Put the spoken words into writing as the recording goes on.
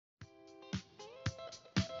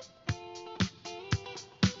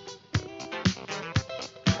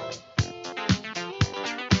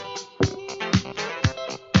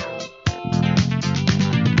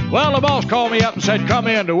my boss called me up and said, come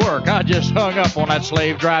in to work. I just hung up on that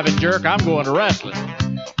slave-driving jerk. I'm going to wrestling.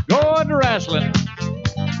 Going to wrestling.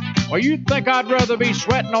 Well, you'd think I'd rather be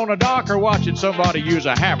sweating on a dock or watching somebody use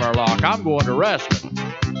a hammerlock. I'm going to wrestling.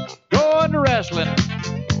 Going to wrestling.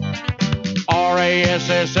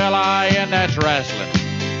 R-A-S-S-L-I-N, that's wrestling.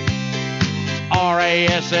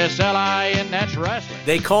 R-A-S-S-L-I-N, that's wrestling.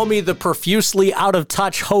 They call me the profusely out of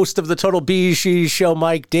touch host of the Total BeezSheez show,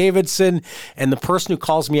 Mike Davidson. And the person who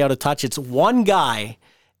calls me out of touch, it's one guy,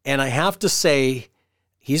 and I have to say,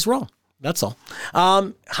 he's wrong. That's all.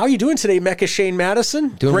 How are you doing today, Mecca Shane Madison?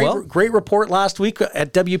 Doing well. Great report last week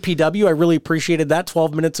at WPW. I really appreciated that.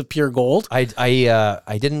 12 minutes of pure gold. I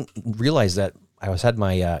didn't realize that I had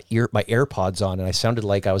my AirPods on, and I sounded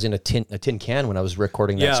like I was in a tin can when I was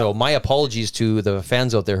recording that. Yeah. So my apologies to the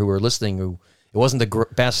fans out there who were listening. It wasn't the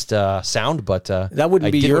best sound, but that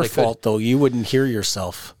wouldn't be your fault, though. You wouldn't hear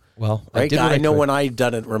yourself. Well, right? I know when I've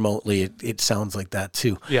done it remotely, it sounds like that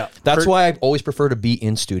too. Yeah, that's why I always prefer to be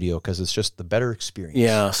in studio, because it's just the better experience.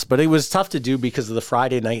 Yes, but it was tough to do because of the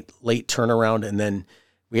Friday night late turnaround, and then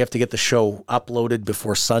we have to get the show uploaded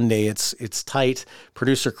before Sunday. It's tight.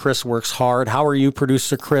 Producer Chris works hard. How are you,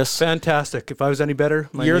 Producer Chris? Fantastic. If I was any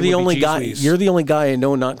better, you're the only guy. You're the only guy I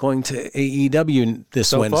know not going to AEW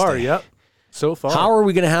this Wednesday. So far, yep. So far. How are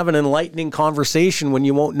we going to have an enlightening conversation when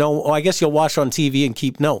you won't know? Oh, I guess you'll watch on TV and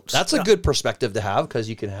keep notes. That's a good perspective to have, because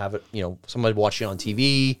you can have it, somebody watching on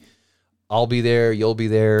TV. I'll be there. You'll be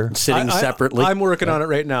there. Sitting separately. I'm working on it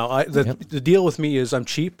right now. The deal with me is I'm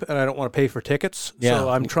cheap and I don't want to pay for tickets. Yeah. So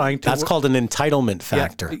I'm trying to. That's called an entitlement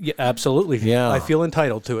factor. Yeah, absolutely. Yeah. I feel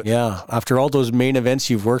entitled to it. Yeah. After all those main events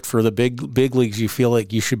you've worked for the big leagues, you feel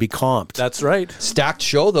like you should be comped. That's right. Stacked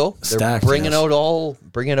show though. They're bringing out all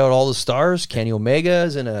the stars. Kenny Omega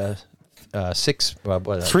is in a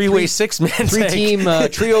three-way six-man three-team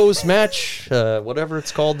trios match, whatever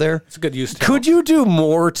it's called there. It's a good use. Could you do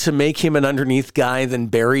more to make him an underneath guy than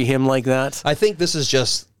bury him like that? I think this is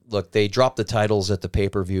just, look, they dropped the titles at the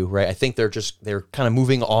pay-per-view, right? I think they're kind of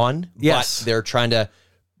moving on. Yes. But they're trying to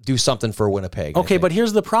do something for Winnipeg. Okay, but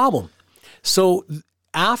here's the problem. So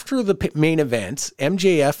after the main event,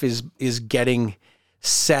 MJF is getting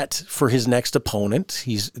set for his next opponent.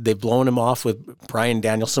 They've blown him off with Bryan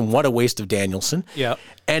Danielson. What a waste of Danielson. Yeah.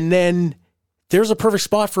 And then there's a perfect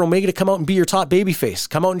spot for Omega to come out and be your top babyface.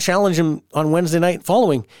 Come out and challenge him on Wednesday night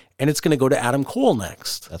following, and it's going to go to Adam Cole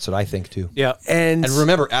next. That's what I think too. Yeah. And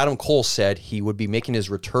remember, Adam Cole said he would be making his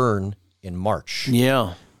return in March.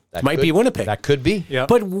 Yeah. That might be Winnipeg. That could be. Yeah.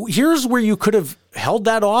 But here's where you could have held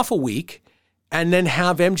that off a week and then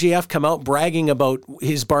have MJF come out bragging about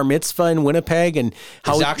his bar mitzvah in Winnipeg and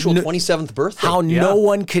how his actual 27th birthday. How no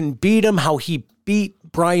one can beat him, how he beat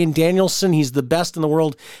Bryan Danielson. He's the best in the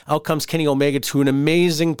world. Out comes Kenny Omega to an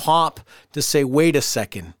amazing pop to say, wait a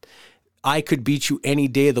second, I could beat you any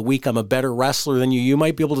day of the week. I'm a better wrestler than you. You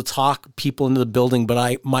might be able to talk people into the building,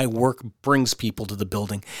 but my work brings people to the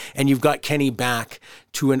building. And you've got Kenny back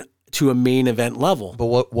to a main event level. But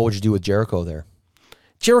what would you do with Jericho there?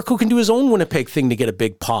 Jericho can do his own Winnipeg thing to get a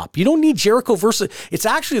big pop. You don't need Jericho versus... It's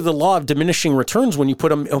actually the law of diminishing returns when you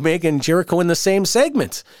put Omega and Jericho in the same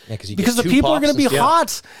segment. Yeah, because the people are going to be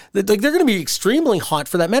hot. Like, they're going to be extremely hot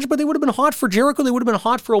for that match, but they would have been hot for Jericho. They would have been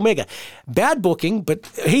hot for Omega. Bad booking, but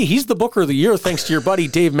hey, he's the booker of the year thanks to your buddy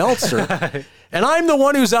Dave Meltzer. And I'm the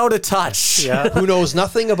one who's out of touch. Yeah. Who knows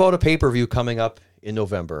nothing about a pay-per-view coming up in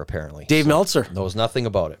November, apparently. Dave Meltzer. Knows nothing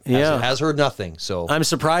about it. Has heard nothing. So I'm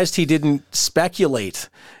surprised he didn't speculate.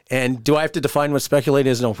 And do I have to define what speculate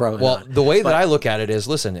is? No, probably not. The way that I look at it is,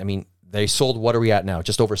 listen, I mean, they sold, what are we at now?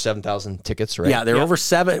 Just over 7,000 tickets, right? Yeah, they're over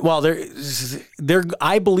 7. Well,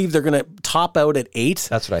 I believe they're going to top out at 8.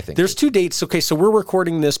 That's what I think. There's 2 dates. Okay, so we're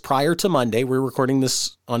recording this prior to Monday. We're recording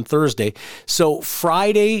this on Thursday. So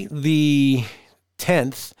Friday the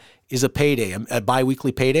 10th is a payday, a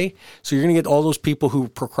bi-weekly payday. So you're going to get all those people who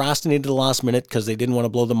procrastinated the last minute because they didn't want to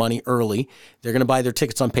blow the money early. They're going to buy their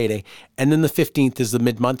tickets on payday. And then the 15th is the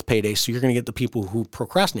mid-month payday. So you're going to get the people who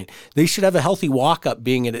procrastinate. They should have a healthy walk-up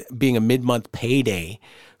being a mid-month payday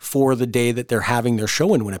for the day that they're having their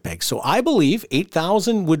show in Winnipeg. So I believe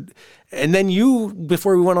 8,000 would, and then you,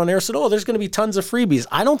 before we went on air, said, oh, there's going to be tons of freebies.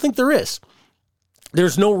 I don't think there is.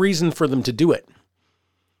 There's no reason for them to do it.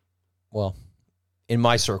 Well, in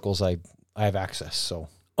my circles, I have access. So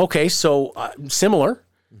okay, so similar,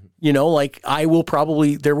 like there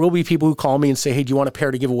will be people who call me and say, hey, do you want a pair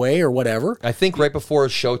to give away or whatever? I think right before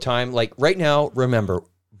showtime, like right now, remember,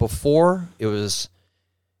 before it was,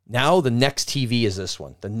 now the next TV is this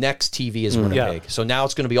one. The next TV is Winnipeg. Yeah. So now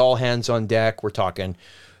it's going to be all hands on deck. We're talking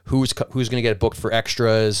who's going to get booked for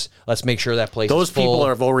extras. Let's make sure that place Those is full. people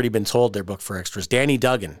have already been told they're booked for extras. Danny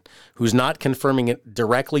Duggan, who's not confirming it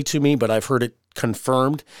directly to me, but I've heard it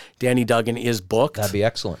confirmed. Danny Duggan is booked. That'd be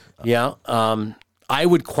excellent. Yeah. I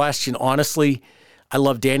would question, honestly, I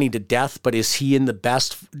love Danny to death, but is he in the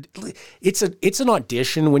best? It's an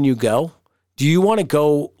audition when you go. Do you want to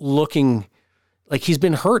go looking like he's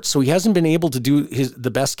been hurt, so he hasn't been able to do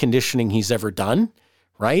the best conditioning he's ever done,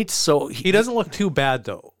 right? So he doesn't look too bad,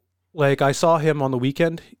 though. Like, I saw him on the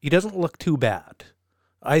weekend. He doesn't look too bad.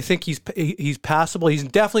 I think he's passable. He's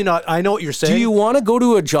definitely not. I know what you're saying. Do you want to go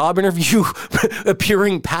to a job interview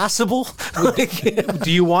appearing passable?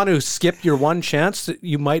 Do you want to skip your one chance that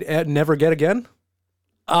you might never get again?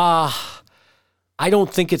 I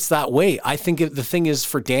don't think it's that way. I think the thing is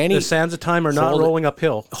for Danny, the sands of time are not rolling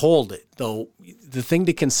uphill. Hold it, though. The thing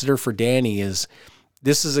to consider for Danny is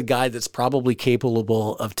this is a guy that's probably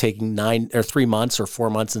capable of taking 3 months or 4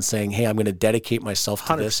 months and saying, hey, I'm going to dedicate myself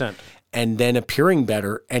to 100%. this. And then appearing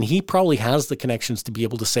better. And he probably has the connections to be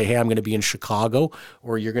able to say, hey, I'm going to be in Chicago,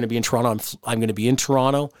 or you're going to be in Toronto. I'm going to be in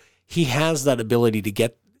Toronto. He has that ability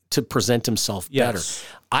to present himself better.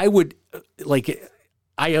 I would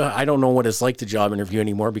I don't know what it's like to job interview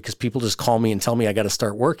anymore because people just call me and tell me I got to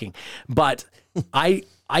start working. But I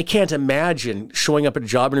can't imagine showing up at a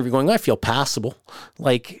job interview going, I feel passable.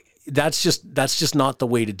 Like that's just not the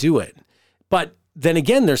way to do it. But then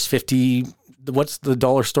again, there's 50, what's the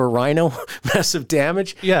dollar store rhino? Massive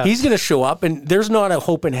damage. Yeah. He's going to show up and there's not a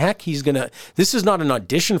hope in heck this is not an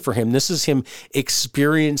audition for him. This is him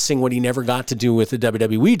experiencing what he never got to do with the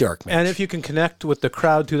WWE dark match. And if you can connect with the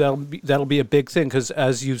crowd too, that'll be a big thing. Cause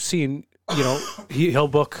as you've seen, he'll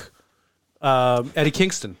book, Eddie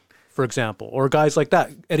Kingston, for example, or guys like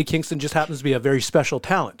that. Eddie Kingston just happens to be a very special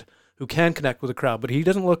talent who can connect with the crowd, but he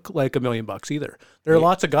doesn't look like $1 million either. There are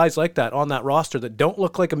lots of guys like that on that roster that don't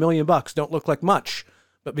look like $1 million, don't look like much,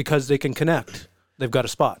 but because they can connect, they've got a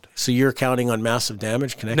spot. So you're counting on Massive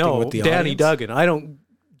Damage connecting with the audience? Danny Duggan. I don't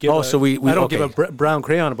give give a brown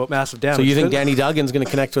crayon about Massive Damage. So you think Danny Duggan's going to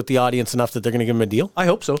connect with the audience enough that they're going to give him a deal? I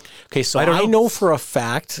hope so. Okay, so I know for a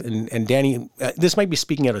fact, and Danny, this might be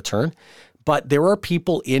speaking out of turn, but there are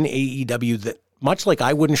people in AEW that, much like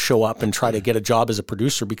I wouldn't show up and try to get a job as a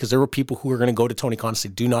producer, because there were people who were going to go to Tony Khan and say,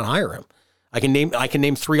 do not hire him. I can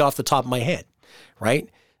name 3 off the top of my head, right?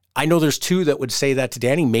 I know there's 2 that would say that to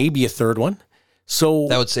Danny, maybe a third one. So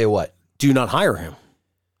that would say what? Do not hire him.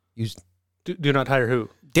 Do not hire who?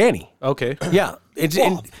 Danny. Okay. Yeah.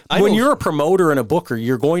 When you're a promoter and a booker,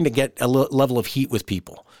 you're going to get a level of heat with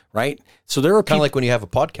people, right? So there are kind of like when you have a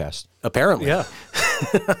podcast. Apparently. Yeah.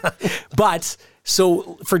 But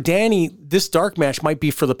so for Danny, this dark match might be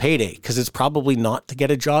for the payday, because it's probably not to get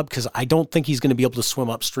a job, because I don't think he's going to be able to swim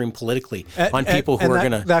upstream politically on people who are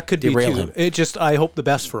going to that could derail be too. him. I hope the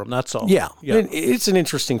best for him. That's all. Yeah. It's an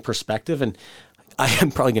interesting perspective, and I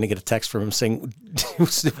am probably going to get a text from him saying,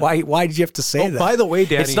 why did you have to say that? By the way,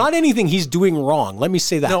 Danny, it's not anything he's doing wrong. Let me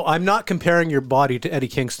say that. No, I'm not comparing your body to Eddie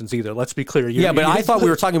Kingston's either. Let's be clear. But I thought we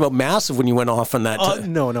were talking about Massive when you went off on that.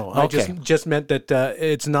 No. Okay. I just meant that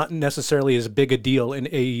it's not necessarily as big a deal in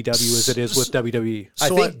AEW as it is with WWE. I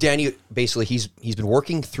think Danny, basically, he's been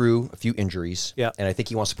working through a few injuries, and I think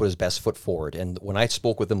he wants to put his best foot forward. And when I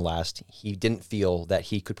spoke with him last, he didn't feel that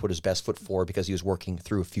he could put his best foot forward because he was working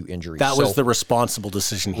through a few injuries. That was the responsible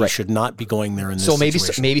decision. He should not be going there in this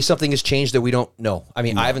situation. Maybe something has changed that we don't know. I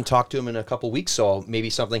mean, I haven't talked to him in a couple weeks, so maybe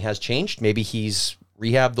something has changed. Maybe he's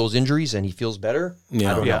rehabbed those injuries and he feels better.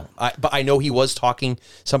 Yeah. I don't know. But I know he was talking.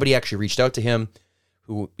 Somebody actually reached out to him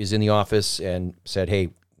who is in the office and said, hey,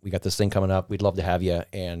 we got this thing coming up. We'd love to have you.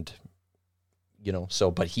 And,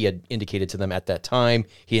 but he had indicated to them at that time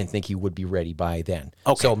he didn't think he would be ready by then.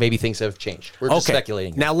 Okay. So maybe things have changed. We're just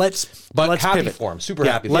speculating. Now let's happy pivot. For him. Super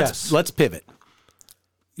happy for him. Let's pivot.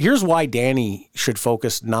 Here's why Danny should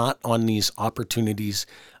focus not on these opportunities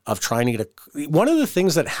of trying to get one of the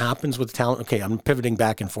things that happens with talent. Okay, I'm pivoting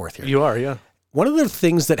back and forth here. You are, yeah. One of the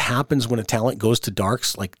things that happens when a talent goes to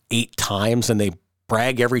darks like 8 times and they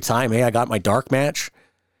brag every time, hey, I got my dark match.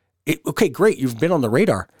 Okay, great. You've been on the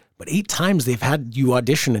radar, but 8 times they've had you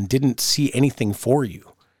audition and didn't see anything for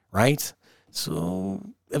you, right? So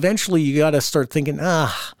eventually you got to start thinking,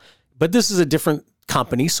 but this is a different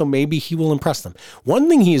company, so maybe he will impress them. One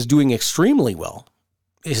thing he is doing extremely well,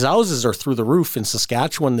 his houses are through the roof in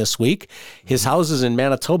Saskatchewan this week. His houses in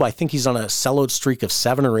Manitoba, I think he's on a sellout streak of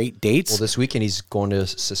 7 or 8 dates. Well, this weekend he's going to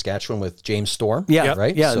Saskatchewan with James Storm. Yeah,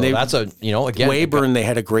 right. Yeah, so that's again, Weyburn. They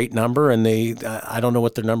had a great number, and I don't know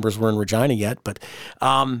what their numbers were in Regina yet, but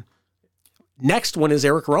Next one is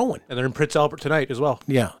Eric Rowan. And they're in Prince Albert tonight as well.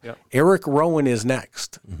 Yeah. Eric Rowan is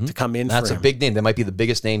next to come in. That's for a him. big name. That might be the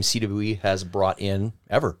biggest name CWE has brought in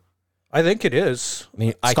ever. I think it is. I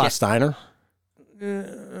mean, Scott Steiner.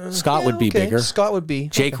 Scott would be bigger. Scott would be.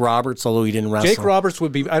 Jake Roberts, although he didn't wrestle. Jake Roberts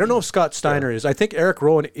would be. I don't know if Scott Steiner is. I think Eric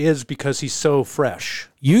Rowan is because he's so fresh.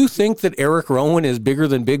 You think that Eric Rowan is bigger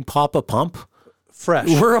than Big Papa Pump? Fresh.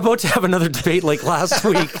 We're about to have another debate like last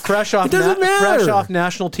week. Fresh off. It doesn't matter. Fresh off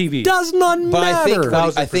national TV. Does not matter.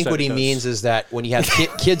 But I think what he means is that when you have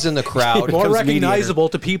kids in the crowd, more recognizable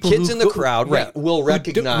to people. Kids in the crowd, right, will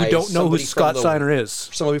recognize. Who don't know who Scott Steiner is.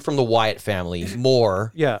 Somebody from the Wyatt family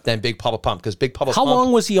more than Big Papa Pump, because Big Papa Pump. How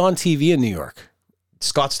long was he on TV in New York?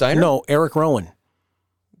 Scott Steiner? No, Eric Rowan.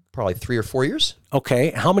 Probably 3 or 4 years.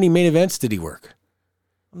 Okay. How many main events did he work?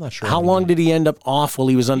 I'm not sure. How long did he end up off while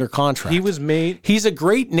he was under contract? He was made. He's a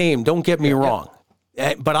great name. Don't get me wrong.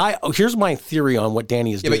 But here's my theory on what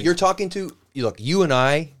Danny is doing. But you're talking to, look, you and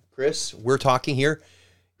I, Chris, we're talking here.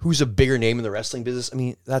 Who's a bigger name in the wrestling business? I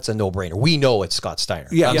mean, that's a no-brainer. We know it's Scott Steiner.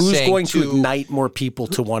 Yeah, who's going to ignite more people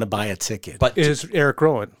to want to buy a ticket? But is Eric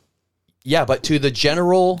Rowan. Yeah, but to the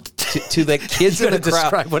general, to the kids in the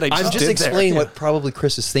crowd, I'm just explaining what probably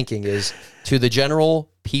Chris is thinking is to the general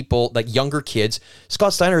people, like younger kids.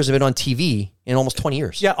 Scott Steiner has been on TV in almost 20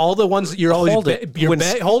 years. Yeah, all the ones that you're always hold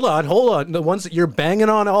on. The ones that you're banging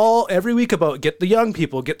on every week about get the young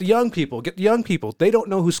people. They don't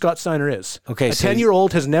know who Scott Steiner is. Okay, a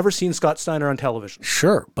 10-year-old has never seen Scott Steiner on television.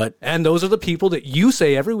 Sure, and those are the people that you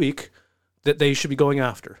say every week that they should be going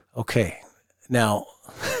after. Okay, now.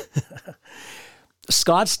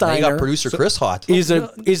 Scott Steiner, now you got producer Chris hot. is a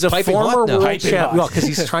former world champion. Well, because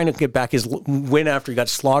he's trying to get back his win after he got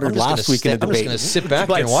slaughtered last week in a debate. I'm just going to sit back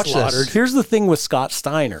and watch this. Here's the thing with Scott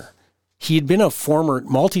Steiner. He had been a former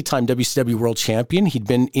multi-time WCW world champion. He'd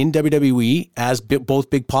been in WWE as both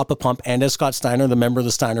Big Papa Pump and as Scott Steiner, the member of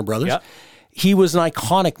the Steiner brothers. Yep. He was an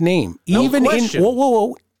iconic name. No even question.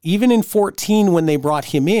 Even in 14 when they brought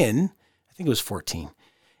him in, I think it was 14.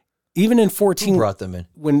 Even in 14, who brought them in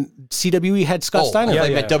when CWE had Scott Steiner. Yeah,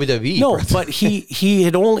 meant WWE. No, but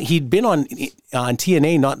he'd been on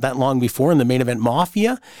TNA not that long before in the Main Event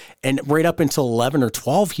Mafia, and right up until 11 or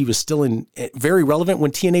 12, he was still very relevant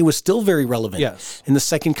when TNA was still very relevant. Yes. In the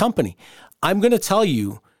second company. I'm going to tell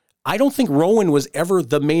you, I don't think Rowan was ever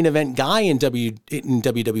the main event guy in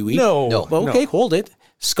WWE. No. Well, okay, hold it.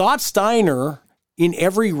 Scott Steiner in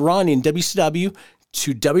every run in WCW.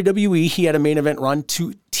 To WWE, he had a main event run.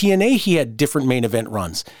 To TNA, he had different main event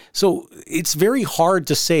runs. So it's very hard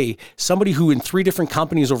to say somebody who in 3 different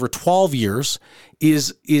companies over 12 years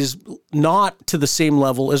is not to the same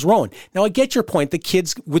level as Rowan. Now, I get your point. The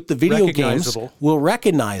kids with the video games will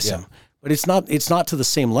recognize him. But it's not to the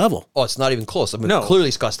same level. Oh, it's not even close. I mean,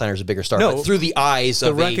 clearly Scott Steiner's a bigger star. No. But through the eyes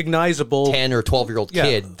of recognizable a 10 or 12-year-old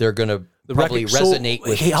kid, they're going to probably resonate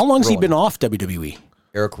with how long's he been off WWE?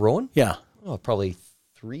 Eric Rowan? Yeah. Oh, probably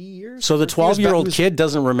 3 years. So the 12-year-old kid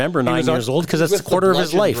doesn't remember 9 years old because that's a quarter of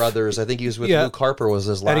his life. Brothers, I think he was with Luke Harper was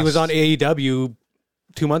his last. And he was on AEW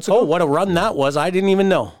 2 months ago. Oh, what a run that was. I didn't even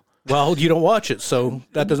know. Well, you don't watch it, so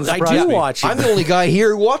that doesn't surprise me. I do watch it. I'm the only guy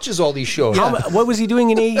here who watches all these shows. What was he doing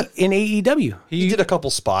in AEW? He did a couple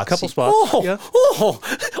spots. All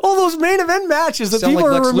those main event matches that people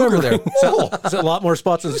like are remembering. That's a lot more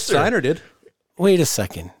spots than Steiner did. Wait a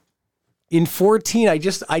second. In 14, I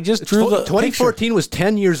just drew the 2014 picture. was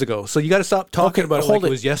 10 years ago, so you got to stop talking about it like it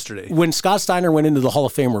was yesterday. When Scott Steiner went into the Hall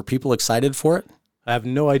of Fame, were people excited for it? I have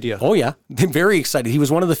no idea. Oh, yeah. Very excited. He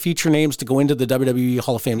was one of the feature names to go into the WWE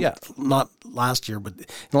Hall of Fame. Yeah. Not last year, but in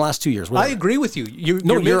the last 2 years. Whatever. I agree with you.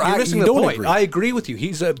 You're missing the point. Agree. I agree with you.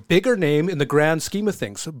 He's a bigger name in the grand scheme of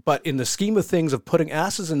things, but in the scheme of things of putting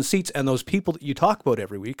asses in seats and those people that you talk about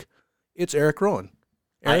every week, it's Eric Rowan.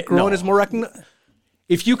 Eric Rowan is more recognized.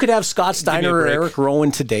 If you could have Scott Steiner or Eric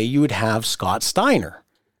Rowan today, you would have Scott Steiner.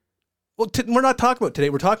 Well, we're not talking about today.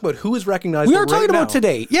 We're talking about who is recognized. We are talking about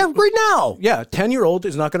today. Yeah, right now. Yeah, 10-year-old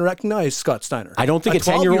is not going to recognize Scott Steiner. I don't think a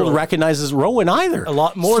 10-year-old recognizes Rowan either. A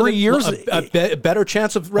lot more. 3 years. A better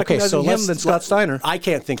chance of recognizing him than Scott Steiner. I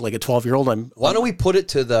can't think like a 12-year-old. Why don't we put it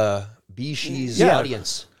to the BeezSheez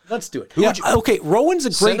audience? Let's do it. Okay, Rowan's a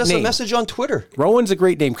great name. Send us a message on Twitter. Rowan's a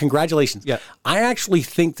great name. Congratulations. Yeah. I actually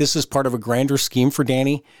think this is part of a grander scheme for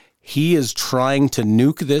Danny. He is trying to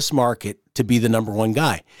nuke this market to be the number one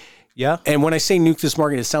guy. Yeah. And when I say nuke this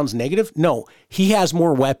market, it sounds negative. No, he has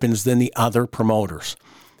more weapons than the other promoters.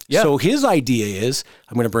 Yeah. So his idea is,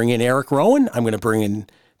 I'm going to bring in Eric Rowan. I'm going to bring in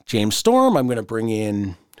James Storm. I'm going to bring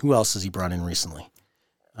in, who else has he brought in recently?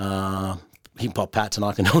 Pat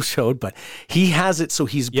Tanaka no-showed, but he has it so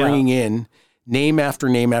he's bringing in name after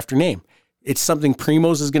name after name. It's something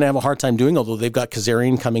Primoz is going to have a hard time doing, although they've got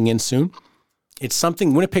Kazarian coming in soon. It's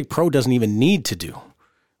something Winnipeg Pro doesn't even need to do,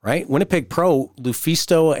 right? Winnipeg Pro,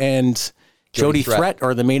 Lufisto and Jody Threat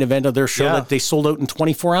are the main event of their show that they sold out in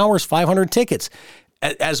 24 hours, 500 tickets.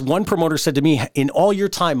 As one promoter said to me, in all your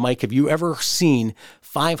time, Mike, have you ever seen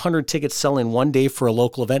 500 tickets sell in one day for a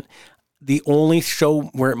local event? The only show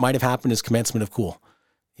where it might have happened is Commencement of Cool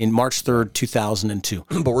in March 3rd, 2002.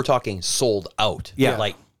 But we're talking sold out. Yeah.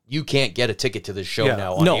 Like, you can't get a ticket to this show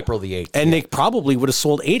now on April the 8th. And they probably would have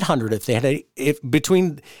sold 800 if they had if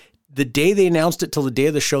between the day they announced it till the day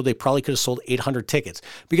of the show, they probably could have sold 800 tickets.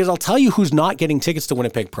 Because I'll tell you who's not getting tickets to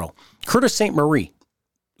Winnipeg Pro. Curtis St. Marie,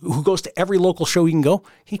 who goes to every local show he can go,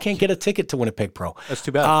 he can't get a ticket to Winnipeg Pro. That's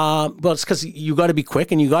too bad. Well, it's because you got to be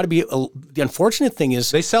quick and you got to be. The unfortunate thing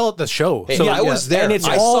is they sell at the show. Hey, I was there. And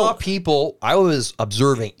I saw people. I was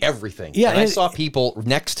observing everything. Yeah, and I saw people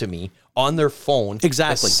next to me on their phone.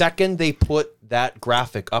 Exactly. The second they put that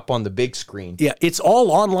graphic up on the big screen. Yeah, it's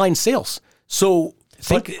all online sales. So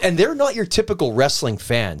and they're not your typical wrestling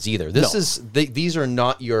fans either. These are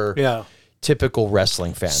not your typical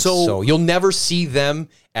wrestling fans. So you'll never see them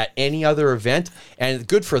at any other event, and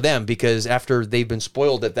good for them, because after they've been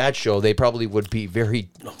spoiled at that show, they probably would be very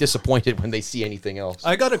disappointed when they see anything else.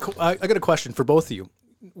 I got a question for both of you.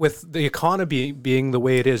 With the economy being the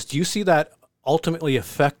way it is, do you see that ultimately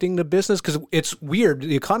affecting the business? Because it's weird.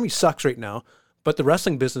 The economy sucks right now, but the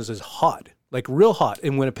wrestling business is hot, like real hot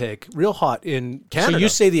in Winnipeg, real hot in Canada. So you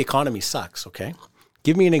say the economy sucks, okay?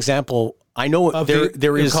 Give me an example. I know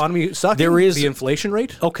there is economy sucking. There is the inflation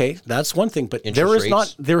rate. Okay, that's one thing, but Interest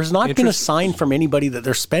rates. there has not been a sign from anybody that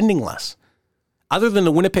they're spending less. Other than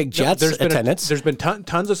the Winnipeg Jets attendance. There's been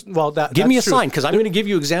tons of, give me a sign, because I'm going to give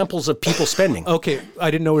you examples of people spending. Okay,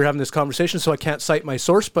 I didn't know we were having this conversation, so I can't cite my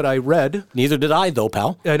source, but I read. Neither did I, though,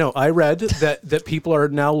 pal. I know. I read that people are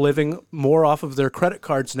now living more off of their credit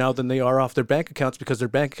cards now than they are off their bank accounts, because their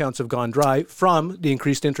bank accounts have gone dry from the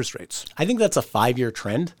increased interest rates. I think that's a 5-year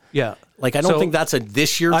trend. Yeah. Like, I don't think that's a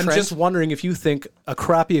this-year trend. I'm just wondering if you think a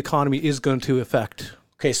crappy economy is going to affect.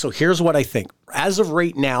 Okay, so here's what I think. As of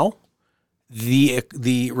right now,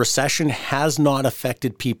 the recession has not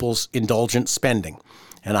affected people's indulgent spending.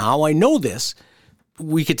 And how I know this,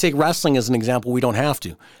 we could take wrestling as an example. We don't have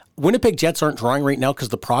to. Winnipeg Jets aren't drawing right now because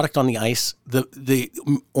the product on the ice, the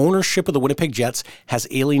ownership of the Winnipeg Jets has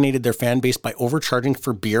alienated their fan base by overcharging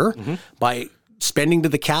for beer, by spending to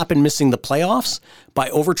the cap and missing the playoffs, by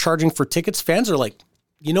overcharging for tickets. Fans are like,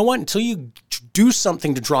 you know what? Until you do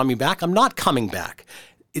something to draw me back, I'm not coming back.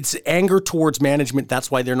 It's anger towards management. That's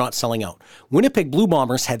why they're not selling out. Winnipeg Blue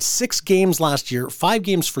Bombers had 6 games last year, 5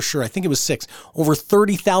 games for sure. I think it was 6. Over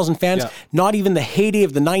 30,000 fans. Yeah. Not even the heyday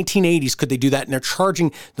of the 1980s could they do that, and they're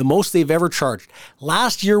charging the most they've ever charged.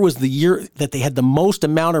 Last year was the year that they had the most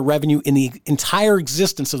amount of revenue in the entire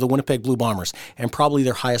existence of the Winnipeg Blue Bombers, and probably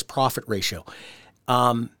their highest profit ratio.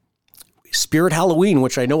 Spirit Halloween,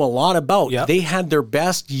 which I know a lot about, they had their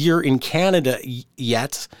best year in Canada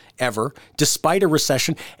yet ever, despite a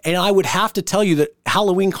recession. And I would have to tell you that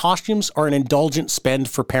Halloween costumes are an indulgent spend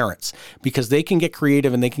for parents, because they can get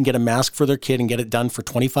creative and they can get a mask for their kid and get it done for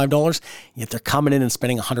 $25, yet they're coming in and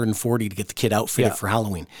spending $140 to get the kid outfitted for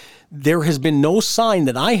Halloween. There has been no sign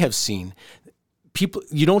that I have seen. People,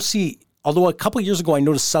 you don't see. Although a couple of years ago, I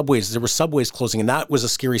noticed Subways. There were Subways closing, and that was a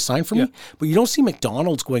scary sign for me. But you don't see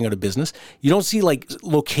McDonald's going out of business. You don't see like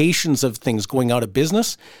locations of things going out of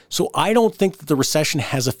business. So I don't think that the recession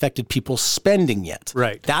has affected people's spending yet.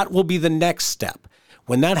 Right. That will be the next step.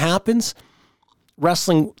 When that happens,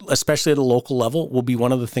 wrestling, especially at a local level, will be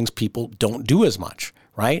one of the things people don't do as much,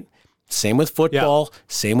 right? Same with football,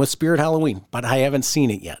 same with Spirit Halloween, but I haven't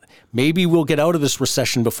seen it yet. Maybe we'll get out of this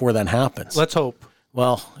recession before that happens. Let's hope.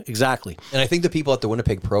 Well, exactly. And I think the people at the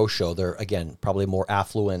Winnipeg Pro Show, they're, again, probably more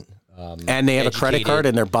affluent. And they have a credit card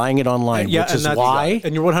and they're buying it online, which is why.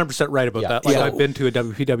 And you're 100% right about that. Like, I've been to a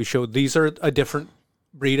WPW show. These are a different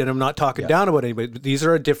breed, and I'm not talking down about anybody, but these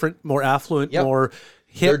are a different, more affluent, more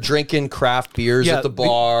hip. They're drinking craft beers at the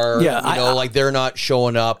bar. Like they're not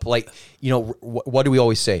showing up. Like, what do we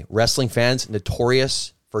always say? Wrestling fans,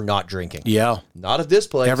 notorious for not drinking. Yeah. Not at this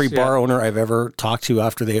place. Every bar owner I've ever talked to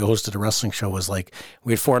after they hosted a wrestling show was like,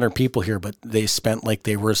 we had 400 people here, but they spent like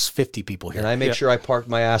there was 50 people here. And I make sure I parked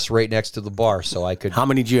my ass right next to the bar so I could. How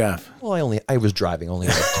many did you have? Well, I was driving, only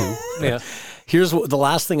like 2. Here's the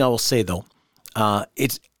last thing I will say though. I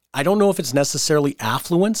don't know if it's necessarily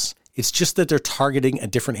affluence. It's just that they're targeting a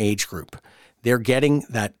different age group. They're getting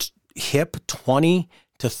that hip 20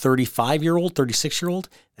 to 35-year-old, 36-year-old,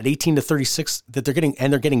 at 18 to 36 that they're getting,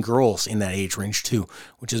 and they're getting girls in that age range too,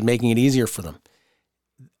 which is making it easier for them.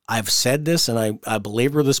 I've said this, and I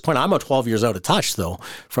belabor this point. I'm 12 years out of touch, though,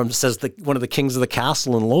 says one of the kings of the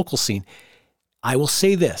castle in the local scene. I will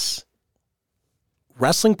say this.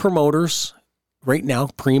 Wrestling promoters right now,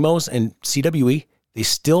 Primos and CWE, they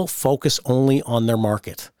still focus only on their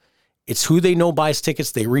market. It's who they know buys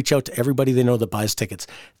tickets. They reach out to everybody they know that buys tickets.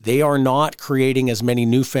 They are not creating as many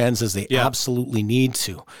new fans as they absolutely need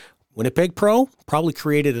to. Winnipeg Pro probably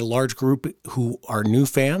created a large group who are new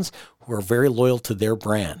fans who are very loyal to their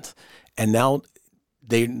brand. And now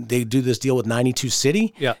they do this deal with 92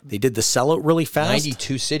 City. Yeah. They did the sellout really fast.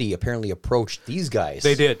 92 City apparently approached these guys.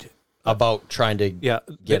 They did. About trying to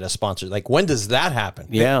get a sponsor. Like, when does that happen?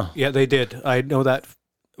 Yeah. They did. I know that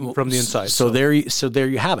from the inside. So there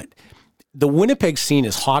you have it. The Winnipeg scene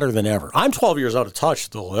is hotter than ever. I'm 12 years out of touch,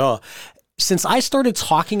 though. Since I started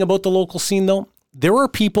talking about the local scene, though, there are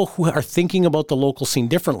people who are thinking about the local scene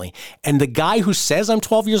differently. And the guy who says I'm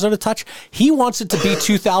 12 years out of touch, he wants it to be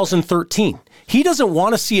 2013. He doesn't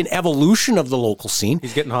want to see an evolution of the local scene.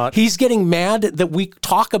 He's getting hot. He's getting mad that we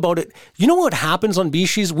talk about it. You know what happens on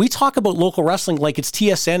BeezSheez? We talk about local wrestling like it's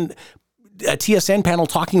a TSN panel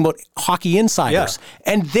talking about hockey insiders.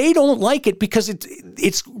 Yeah. And they don't like it because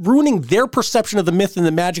it's ruining their perception of the myth and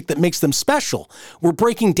the magic that makes them special. We're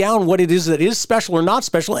breaking down what it is that is special or not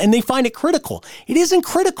special, and they find it critical. It isn't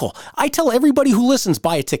critical. I tell everybody who listens,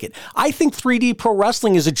 buy a ticket. I think 3D Pro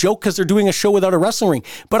Wrestling is a joke because they're doing a show without a wrestling ring.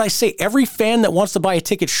 But I say every fan that wants to buy a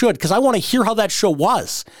ticket should, because I want to hear how that show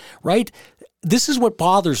was, right? This is what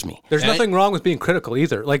bothers me. There's nothing wrong with being critical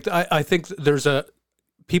either. Like, I think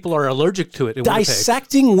people are allergic to it in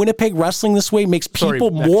Dissecting Winnipeg wrestling this way makes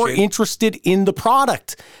people more interested in the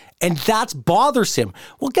product. And that's bothers him.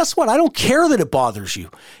 Well, guess what? I don't care that it bothers you.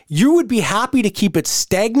 You would be happy to keep it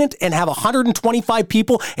stagnant and have 125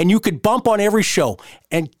 people and you could bump on every show.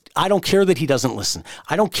 And I don't care that he doesn't listen.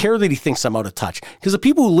 I don't care that he thinks I'm out of touch. Because the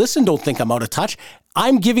people who listen don't think I'm out of touch.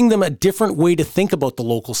 I'm giving them a different way to think about the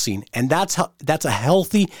local scene. And that's a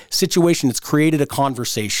healthy situation. It's created a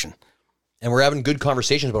conversation. And we're having good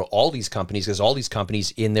conversations about all these companies because all these companies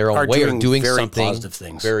in their own way are doing very something positive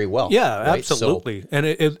things. Very well. Yeah, right? absolutely. And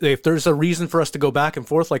if there's a reason for us to go back and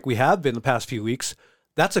forth like we have been the past few weeks,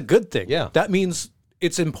 that's a good thing. Yeah. That means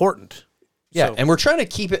it's important. Yeah, So, and we're trying to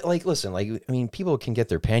keep it like, listen, like, I mean, people can get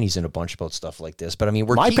their panties in a bunch about stuff like this, but I mean,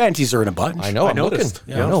 my panties are in a bunch. I know, I I'm noticed.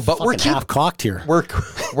 looking. Yeah, I know, but we're half cocked here.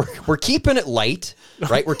 We're keeping it light,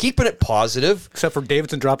 right? We're keeping it positive. except for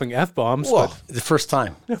Davidson dropping F-bombs. Whoa. But The first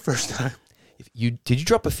time. the first time. Did you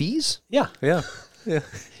drop a fees? Yeah. Yeah.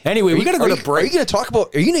 Anyway, we got to go to Are you break. going to talk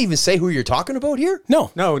about? Are you going to even say who you're talking about here?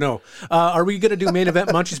 No. No. Are we going to do main event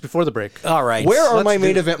munchies before the break? All right. Where are Let's my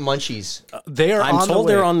main do- event munchies? They are I'm on told the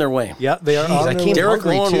way. they're on their way. Yeah, they are on I their came way. Derek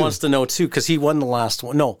hungry, Lowen too. wants to know too because he won the last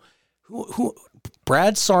one. No, who?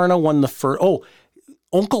 Brad Sarna won the first. Oh,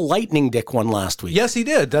 Uncle Lightning Dick won last week. Yes, he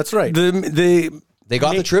did. That's right. They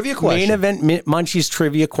got the trivia question. Main event Munchies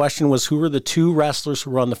trivia question was who were the two wrestlers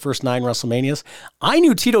who were on the first 9 WrestleManias? I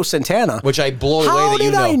knew Tito Santana. Which I blow away How that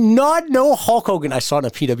you did I know. not know Hulk Hogan? I saw it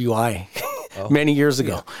on PWI many years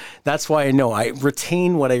ago. That's why I know. I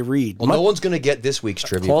retain what I read. Well, no one's going to get this week's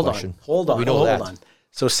trivia question. Hold on. We know that. On.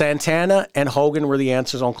 So Santana and Hogan were the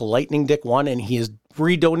answers. Uncle Lightning Dick won, and he has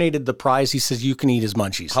redonated the prize. He says you can eat his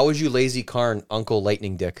munchies. How would you lazy Karn, Uncle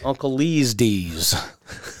Lightning Dick? Uncle Lee's D's.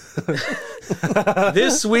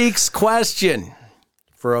 This week's question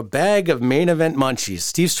for a bag of main event munchies.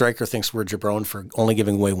 Steve Stryker thinks we're jabron for only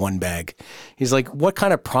giving away one bag. He's like, what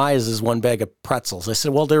kind of prize is one bag of pretzels? I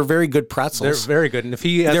said, well, they're very good pretzels. They're very good. And if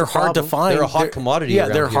he has They're a hard to problem, find. They're a hot commodity Yeah,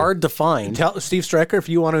 around they're here. hard to find. Tell Steve Stryker if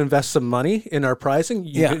you want to invest some money in our pricing,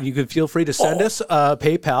 you can feel free to send us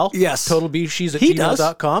PayPal. Yes.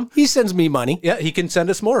 TotalBeezSheez@gmail.com. He sends me money. Yeah, he can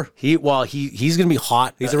send us more. He's going to be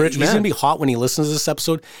hot. He's a rich He's man. going to be hot when he listens to this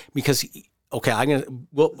episode because I'm going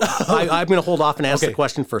to hold off and ask the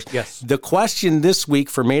question first. Yes. The question this week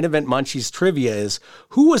for Main Event Munchies trivia is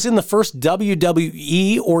who was in the first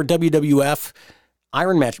WWE or WWF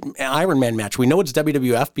Iron Man match? We know it's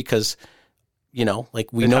WWF because, we know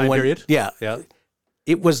time when. period? Yeah.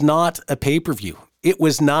 It was not a pay-per-view. It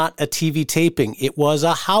was not a TV taping. It was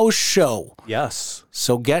a house show. Yes.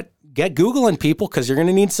 So get Googling, people, because you're going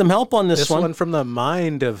to need some help on This one from the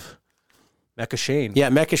mind of Mecca Shane. Yeah,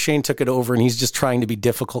 Mecca Shane took it over, and he's just trying to be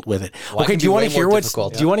difficult with it. Well, I okay, can do you be want way to hear more what?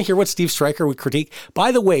 difficult. Do you want to hear what Steve Stryker would critique?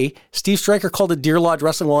 By the way, Steve Stryker called it Deer Lodge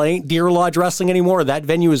Wrestling. Well, it ain't Deer Lodge Wrestling anymore. That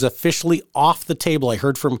venue is officially off the table. I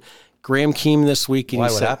heard from Graham Keem this week. And Why?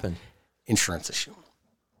 he What said, happened? Insurance issue.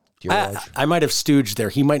 Dear Lodge. I might have stooged there.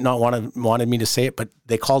 He might not wanted me to say it, but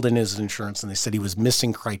they called in his insurance and they said he was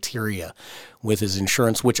missing criteria with his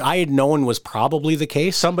insurance, which I had known was probably the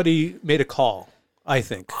case. Somebody made a call I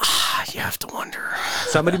think. You have to wonder.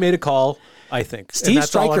 Somebody made a call, I think. Steve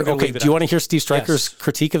Stryker, okay, do you want to hear Steve Stryker's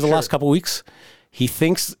critique of the last couple of weeks?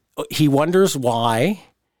 He wonders why.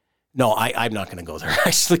 No, I'm not going to go there,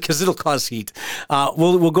 actually, because it'll cause heat.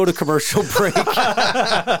 We'll go to commercial break.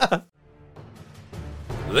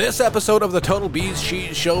 This episode of the Total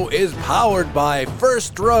BeezSheez Show is powered by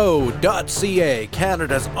FirstRow.ca,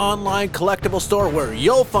 Canada's online collectible store where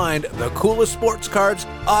you'll find the coolest sports cards,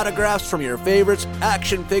 autographs from your favorites,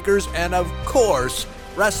 action figures, and of course,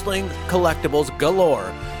 wrestling collectibles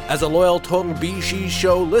galore. As a loyal Total BeezSheez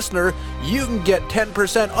Show listener, you can get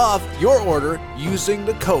 10% off your order using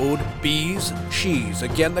the code BeezSheez.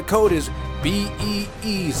 Again, the code is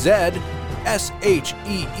BeezSheez,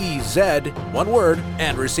 one word,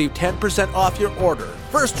 and receive 10% off your order.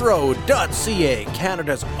 FirstRow.ca,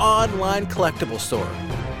 Canada's online collectible store.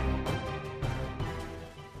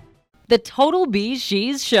 The Total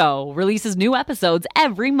BeezSheez Show releases new episodes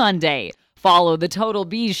every Monday. Follow the Total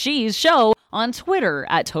BeezSheez Show on Twitter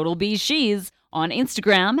at Total BeezSheez, on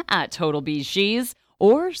Instagram at Total BeezSheez,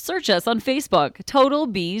 or search us on Facebook, Total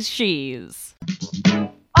BeezSheez.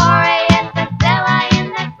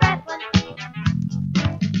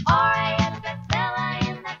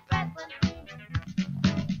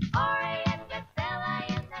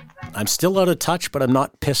 I'm still out of touch, but I'm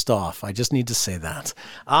not pissed off. I just need to say that.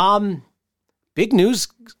 Big news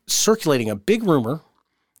circulating, a big rumor.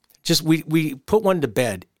 Just we put one to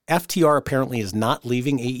bed. FTR apparently is not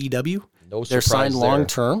leaving AEW. No surprise. They're signed long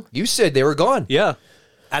term. You said they were gone. Yeah.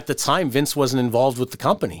 At the time, Vince wasn't involved with the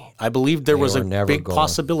company. I believe there was a big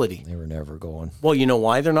possibility. They were never going. Well, you know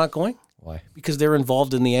why they're not going? Why? Because they're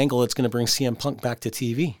involved in the angle that's going to bring CM Punk back to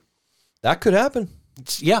TV. That could happen.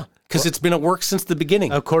 Because it's been at work since the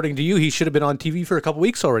beginning. According to you, he should have been on TV for a couple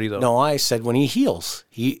weeks already, though. No, I said when he heals.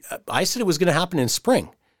 I said it was going to happen in spring,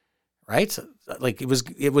 right? Like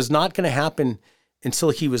it was not going to happen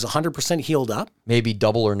until he was 100% healed up. Maybe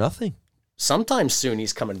double or nothing. Sometime soon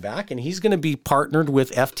he's coming back, and he's going to be partnered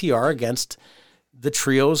with FTR against the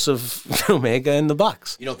trios of Omega and the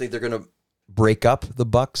Bucks. You don't think they're going to break up the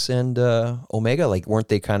Bucks and Omega? Like, weren't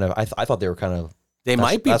they kind of? I thought they were kind of. They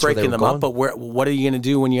might be breaking them up, but what are you going to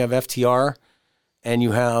do when you have FTR and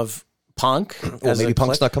you have Punk? Well, maybe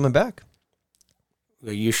Punk's not coming back.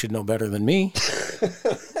 Well, you should know better than me,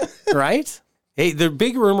 right? Hey, the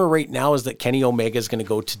big rumor right now is that Kenny Omega is going to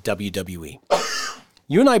go to WWE.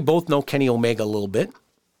 You and I both know Kenny Omega a little bit.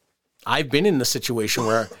 I've been in the situation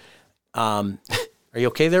where, are you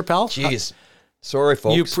okay there, pal? Jeez. Sorry,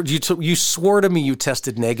 folks. You swore to me you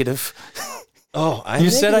tested negative. Oh, you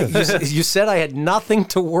said I had nothing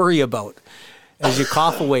to worry about as you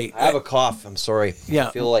cough away. I have a cough. I'm sorry. Yeah.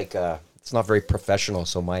 I feel like it's not very professional,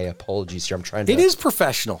 so my apologies here. I'm trying to. It is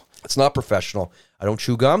professional. It's not professional. I don't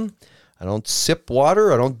chew gum. I don't sip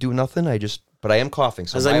water. I don't do nothing. But I am coughing.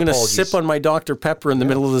 So I'm going to sip on my Dr. Pepper in the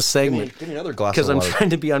middle of the segment. Give me another glass because of I'm water.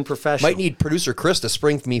 trying to be unprofessional. Might need producer Chris to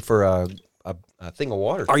spring me for a thing of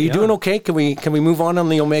water. Are you doing okay? Can we move on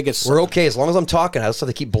the Omega? We're okay as long as I'm talking. I just have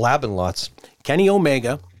to keep blabbing lots. Kenny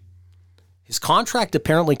Omega, his contract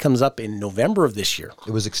apparently comes up in November of this year.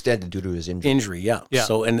 It was extended due to his injury. Yeah.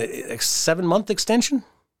 So, and a 7-month extension?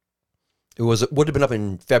 It would have been up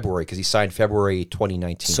in February because he signed February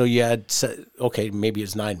 2019. So you had, maybe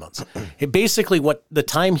it's 9 months. Basically, what the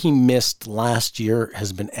time he missed last year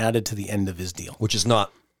has been added to the end of his deal. Which is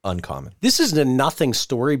not uncommon. This is a nothing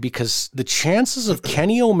story because the chances of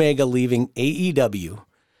Kenny Omega leaving AEW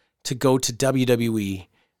to go to WWE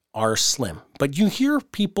are slim. But you hear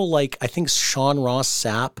people like, I think Sean Ross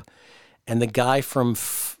Sapp and the guy from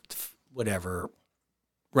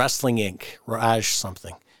Wrestling Inc., Raj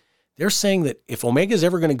something. They're saying that if Omega's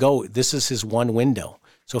ever going to go, this is his one window.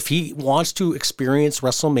 So if he wants to experience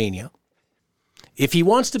WrestleMania, if he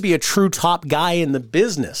wants to be a true top guy in the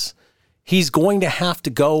business, he's going to have to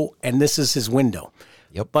go, and this is his window.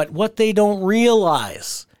 Yep. But what they don't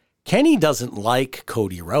realize, Kenny doesn't like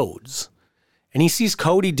Cody Rhodes. And he sees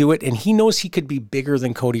Cody do it, and he knows he could be bigger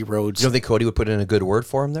than Cody Rhodes. You don't think Cody would put in a good word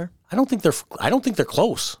for him there? I don't think they're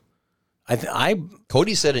close.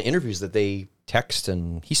 Cody said in interviews that they text,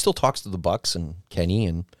 and he still talks to the Bucks and Kenny,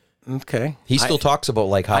 and okay, he still talks about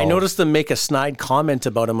like how I noticed them make a snide comment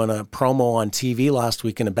about him on a promo on TV last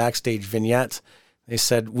week in a backstage vignette. They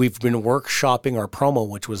said, we've been workshopping our promo,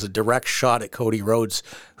 which was a direct shot at Cody Rhodes,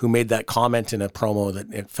 who made that comment in a promo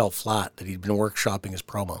that it fell flat, that he'd been workshopping his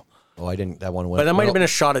promo. Oh, I didn't. That one went. But that might have been a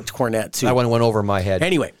shot at Cornette too. That one went over my head.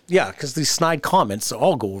 Anyway, yeah, because these snide comments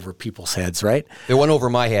all go over people's heads, right? It went over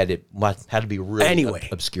my head. It had to be really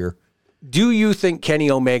obscure. Do you think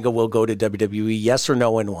Kenny Omega will go to WWE? Yes or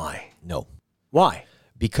no, and why? No. Why?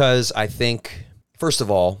 Because I think first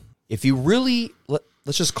of all, if you really,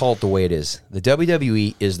 let's just call it the way it is. The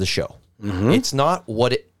WWE is the show. It's not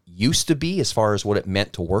what it used to be as far as what it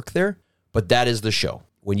meant to work there, but that is the show.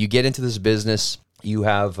 When you get into this business, you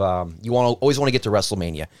have, always want to get to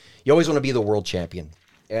WrestleMania. You always want to be the world champion.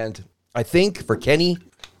 And I think for Kenny,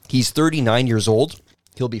 he's 39 years old.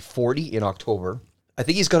 He'll be 40 in October. I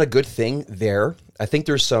think he's got a good thing there. I think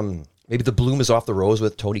there's maybe the bloom is off the rose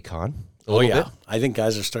with Tony Khan. Bit. I think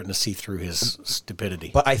guys are starting to see through his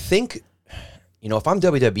stupidity. But I think, if I'm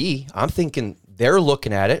WWE, I'm thinking they're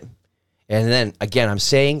looking at it. And then, again, I'm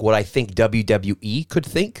saying what I think WWE could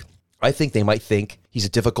think. I think they might think he's a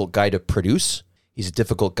difficult guy to produce. He's a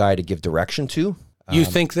difficult guy to give direction to. You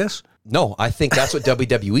think this? No, I think that's what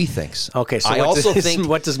WWE thinks. Okay, so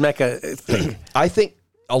what does Mecca think? I think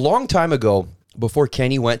a long time ago, before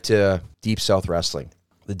Kenny went to Deep South Wrestling,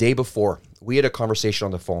 the day before, we had a conversation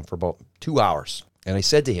on the phone for about 2 hours. And I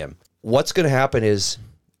said to him, what's going to happen is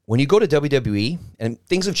when you go to WWE, and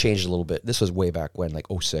things have changed a little bit. This was way back when, like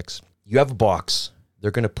 06. You have a box. They're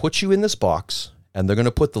going to put you in this box, and they're going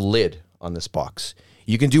to put the lid on this box.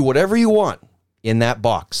 You can do whatever you want in that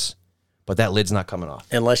box, but that lid's not coming off.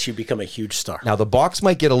 Unless you become a huge star. Now, the box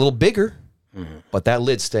might get a little bigger, but that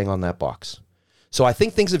lid's staying on that box. So I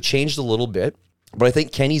think things have changed a little bit, but I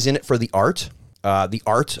think Kenny's in it for the art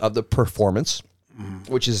of the performance,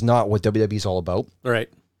 which is not what WWE's all about. Right.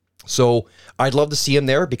 So I'd love to see him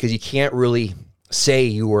there because you can't really say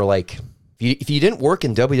you were like, if you didn't work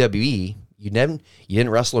in WWE, you didn't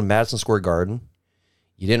wrestle in Madison Square Garden,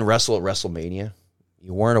 you didn't wrestle at WrestleMania,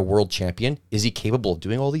 you weren't a world champion. Is he capable of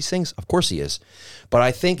doing all these things? Of course he is. But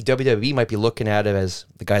I think WWE might be looking at it as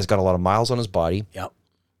the guy's got a lot of miles on his body. Yep.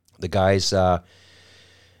 The guy's, I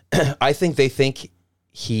think they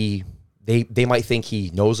might think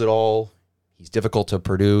he knows it all. He's difficult to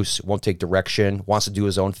produce, won't take direction, wants to do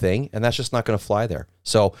his own thing, and that's just not going to fly there.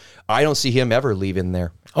 So I don't see him ever leaving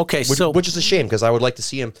there. Okay, which is a shame because I would like to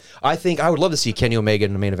see him. I think I would love to see Kenny Omega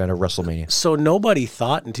in the main event of WrestleMania. So nobody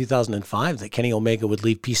thought in 2005 that Kenny Omega would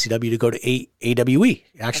leave PCW to go to AWE,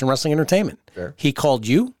 Action Wrestling Entertainment. Fair. He called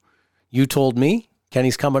you. You told me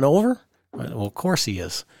Kenny's coming over. Well, of course he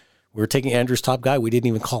is. We were taking Andrew's top guy. We didn't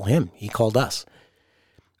even call him. He called us.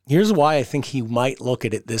 Here's why I think he might look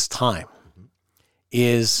at it this time.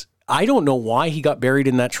 Is I don't know why he got buried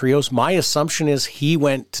in that trios. My assumption is he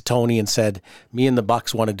went to Tony and said, me and the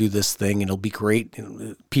Bucks want to do this thing. It'll be great.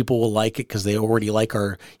 People will like it because they already like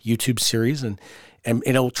our YouTube series and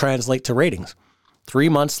it'll translate to ratings. 3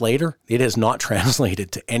 months later, it has not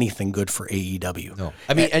translated to anything good for AEW. No.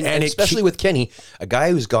 I mean, and especially with Kenny, a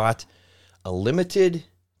guy who's got a limited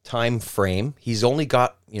time frame. He's only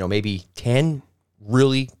got, maybe 10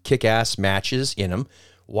 really kick-ass matches in him.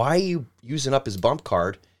 Why are you using up his bump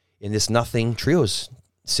card in this nothing trios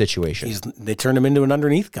situation? They turned him into an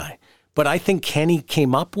underneath guy. But I think Kenny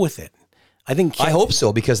came up with it. I hope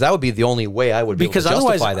so, because that would be the only way I would be able to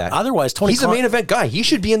justify that. Otherwise, Tony He's a main event guy. He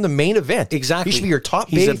should be in the main event. Exactly. He should be your top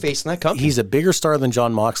babyface in that company. He's a bigger star than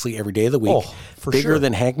Jon Moxley every day of the week. Oh, for bigger sure.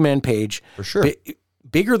 than Hangman Page. For sure.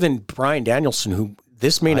 Bigger than Bryan Danielson, who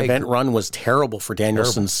this main event run was terrible for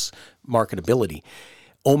Danielson's marketability.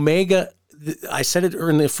 Omega, I said it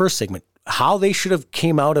in the first segment, how they should have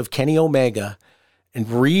came out of Kenny Omega and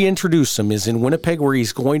reintroduce him is in Winnipeg, where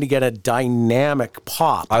he's going to get a dynamic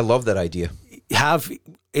pop. I love that idea. Have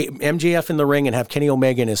MJF in the ring and have Kenny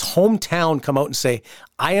Omega in his hometown come out and say,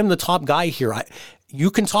 I am the top guy here. You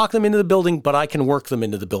can talk them into the building, but I can work them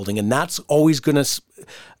into the building. And that's always going to,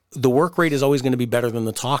 the work rate is always going to be better than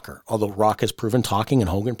the talker. Although Rock has proven talking and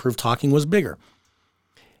Hogan proved talking was bigger.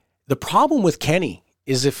 The problem with Kenny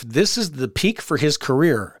is if this is the peak for his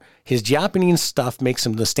career, his Japanese stuff makes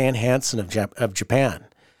him the Stan Hansen of Japan.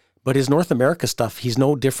 But his North America stuff, he's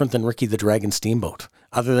no different than Ricky the Dragon Steamboat,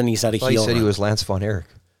 other than he's had a heel. He said run. He was Lance Von Erich.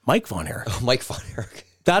 Mike Von Erich. Oh, Mike Von Erich.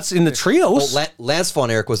 That's in the trios. Well, Lance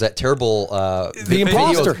Von Erich was that terrible the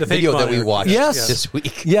imposter video that we watched yes. this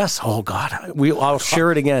week. Yes. Oh, God. I'll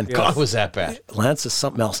share it again. God, was that bad. Lance is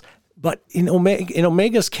something else. But in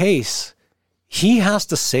Omega's case, he has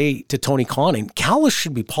to say to Tony Khan, and Callis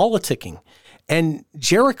should be politicking, and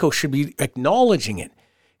Jericho should be acknowledging it,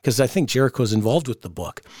 because I think Jericho's involved with the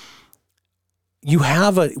book. You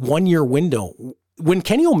have a 1 year window. When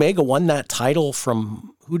Kenny Omega won that title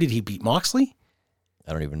from, who did he beat? Moxley?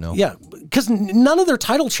 I don't even know. Yeah, because none of their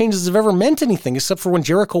title changes have ever meant anything except for when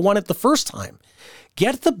Jericho won it the first time.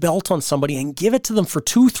 Get the belt on somebody and give it to them for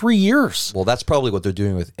 2-3 years. Well, that's probably what they're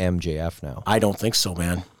doing with MJF now. I don't think so,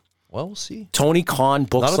 man. Well, we'll see. Tony Khan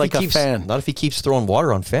books like a fan. Not if he keeps throwing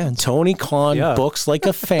water on fans. Tony Khan books like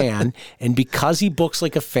a fan, and because he books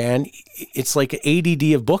like a fan, it's like an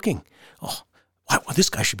ADD of booking. Oh, wow, this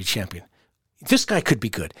guy should be champion. This guy could be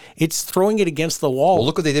good. It's throwing it against the wall. Well,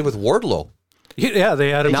 look what they did with Wardlow. Yeah, they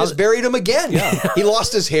had him They just buried him again. Yeah. He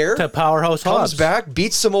lost his hair. to Powerhouse Comes Hobbs. back,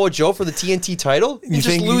 beats Samoa Joe for the TNT title. You just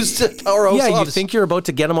think- lose to Powerhouse Yeah, Hobbs. you think you're about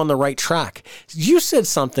to get him on the right track. You said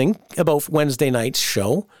something about Wednesday night's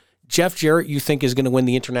show. Jeff Jarrett, you think, is going to win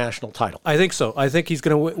the international title. I think so. I think he's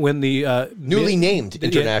going to win the Newly named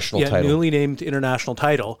international title. Newly named international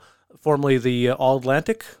title, formerly the All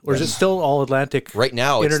Atlantic, or is it still All Atlantic? Right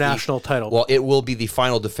now, it's international title. Well, it will be the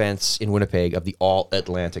final defense in Winnipeg of the All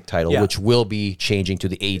Atlantic title, Yeah. which will be changing to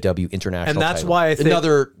the AEW international And that's title. why I think-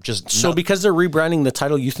 another just So because they're rebranding the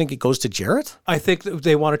title, you think it goes to Jarrett? I think that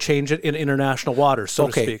they want to change it in international waters, so to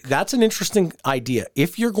Okay, speak. that's an interesting idea.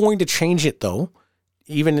 If you're going to change it, though,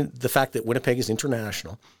 even the fact that Winnipeg is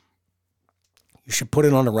international, you should put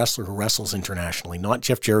it on a wrestler who wrestles internationally, not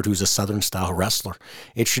Jeff Jarrett, who's a Southern-style wrestler.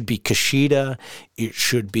 It should be Kushida. It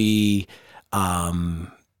should be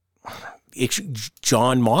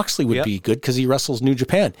John Moxley would be good because he wrestles New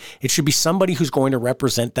Japan. It should be somebody who's going to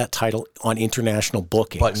represent that title on international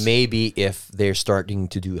bookings. But maybe if they're starting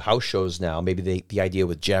to do house shows now, maybe the idea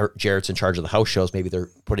with Jarrett's in charge of the house shows, maybe they're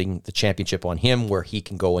putting the championship on him where he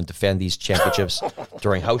can go and defend these championships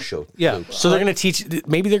during house show. Yeah. So they're going to teach,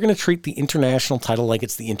 maybe they're going to treat the international title like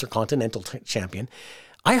it's the Intercontinental Champion.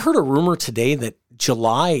 I heard a rumor today that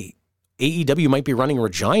July AEW might be running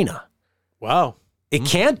Regina. Wow. It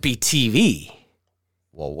can't be TV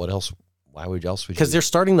Well, what else? Why would else would you? because they're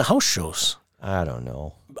starting the house shows. I don't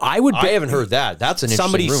know. I would. I haven't heard that. That's an interesting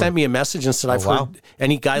Somebody rumor. sent me a message and said, "I've wow. heard."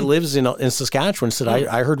 Any guy lives in Saskatchewan said,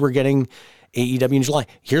 "I heard we're getting AEW in July."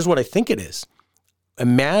 Here's what I think it is.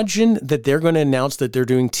 Imagine that they're going to announce that they're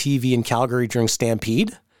doing TV in Calgary during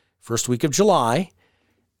Stampede, first week of July,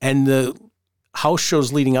 and the house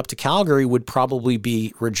shows leading up to Calgary would probably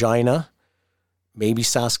be Regina, maybe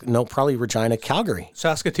probably Regina, Calgary.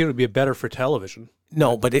 Saskatoon would be better for television.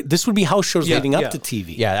 No, but this would be house shows Yeah, leading up yeah. to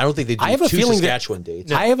TV. Yeah, I don't think they do I have a two feeling that- Saskatchewan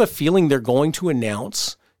dates. I have a feeling they're going to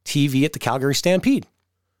announce TV at the Calgary Stampede.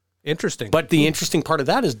 Interesting. But the interesting part of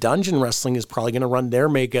that is Dungeon Wrestling is probably going to run their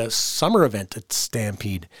mega summer event at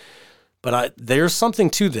Stampede. But there's something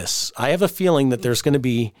to this. I have a feeling that there's going to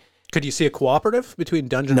be could you see a cooperative between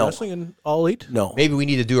Dungeon No. Wrestling and All Elite Maybe we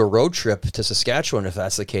need to do a road trip to Saskatchewan if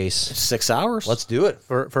that's the case. 6 hours. Let's do it.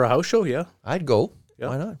 for a house show? Yeah. I'd go.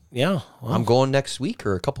 Why not? Yeah. Well, I'm going next week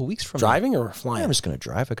or a couple weeks from now. driving or Yeah, flying? I'm just going to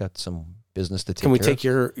drive. I got some business to take. Can we care take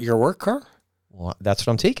your work car? of. Well, that's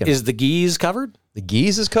what I'm taking. Is the Geese covered? the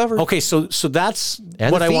Geese is covered? Okay, so that's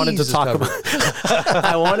And what the I wanted to fees is talk covered. about.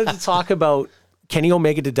 I wanted to talk about Kenny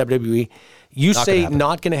Omega to WWE. You Not say gonna happen.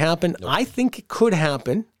 not going to happen. I think it could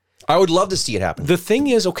happen. I would love to see it happen. The thing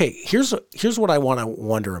is, okay, here's what I want to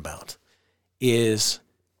wonder about is,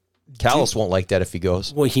 Callis won't like that if he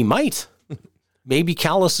goes. well, he might. Maybe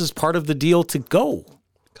Callis is part of the deal to go.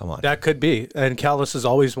 Come on. That could be. And Callis has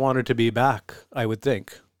always wanted to be back, I would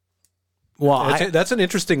think. Well, That's an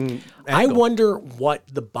interesting I angle. wonder what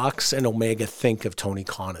the Bucks and Omega think of Tony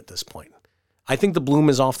Khan at this point. I think the bloom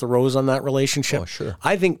is off the rose on that relationship. Oh, sure.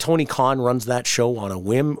 I think Tony Khan runs that show on a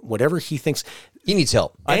whim, whatever he thinks. He needs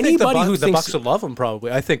help. I think Anybody who the thinks Bucks would love him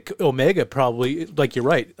probably. I think Omega probably, like you're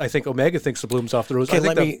right. I think Omega thinks the bloom's off the rose. Okay,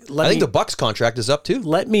 I think I think the Bucks contract is up too.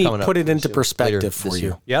 let me Coming up put it into later perspective for this you.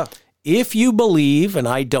 year. yeah. If you believe, and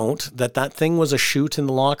I don't, that thing was a shoot in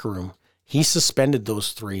the locker room, he suspended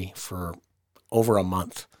those three for over a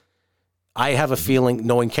month. I have a feeling,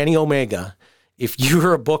 knowing Kenny Omega, if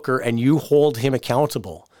you're a booker and you hold him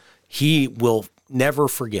accountable, he will never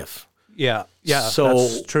forgive. Yeah. Yeah. So-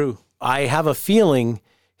 that's true. I have a feeling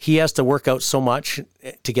he has to work out so much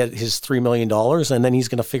to get his $3 million, and then he's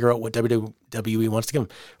going to figure out what WWE wants to give him.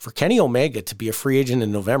 For Kenny Omega to be a free agent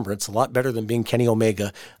in November, it's a lot better than being Kenny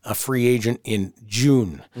Omega, a free agent in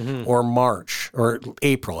June or March or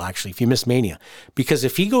April, actually, if you miss Mania. Because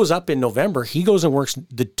if he goes up in November, he goes and works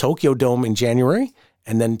the Tokyo Dome in January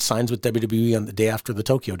and then signs with WWE on the day after the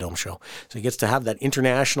Tokyo Dome show. So he gets to have that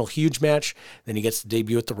international huge match, then he gets to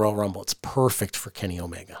debut at the Royal Rumble. It's perfect for Kenny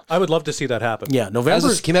Omega. I would love to see that happen. Yeah, November.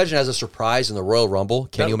 Can you imagine as a surprise in the Royal Rumble?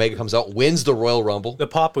 Kenny Omega comes out, wins the Royal Rumble, The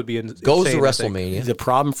pop would be goes insane, to I think. WrestleMania. The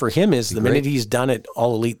problem for him is the great. minute he's done it,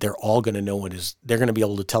 All Elite, they're all going to know what is. They're going to be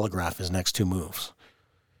able to telegraph his next two moves: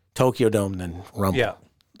 Tokyo Dome, then Rumble. Yeah.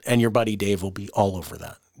 And your buddy Dave will be all over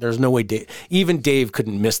that. There's no way even Dave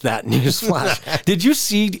couldn't miss that news flash. Did you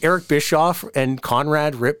see Eric Bischoff and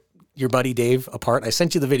Conrad rip your buddy Dave apart? I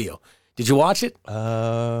sent you the video. Did you watch it?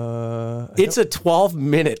 It's a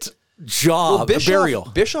 12-minute job burial.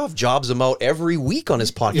 Bischoff jobs him out every week on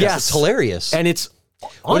his podcast. Yes. It's hilarious. And it's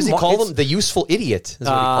What does he call it's- him? The useful idiot is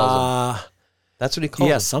what he calls him. That's what he called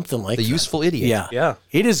Yeah, him. something like the that. useful idiot. Yeah. Yeah.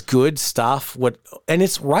 It is good stuff. And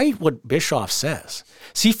it's right what Bischoff says.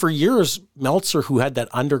 See, for years, Meltzer, who had that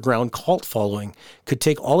underground cult following, could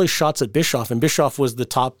take all his shots at Bischoff, and Bischoff was the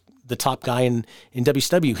top guy in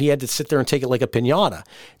WCW. He had to sit there and take it like a piñata.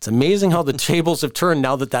 It's amazing how the tables have turned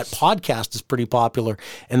now that podcast is pretty popular,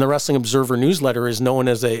 and the Wrestling Observer newsletter is known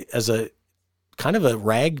as a kind of a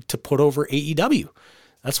rag to put over AEW.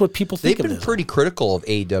 That's what people think They've of been this. pretty critical of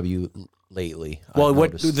AEW lately. Well, I've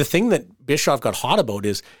noticed. the thing that Bischoff got hot about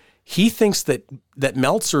is he thinks that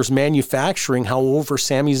Meltzer's manufacturing how over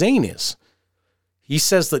Sami Zayn is. He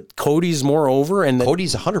says that Cody's more over, and that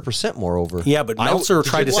Cody's 100% more over. Yeah, but Meltzer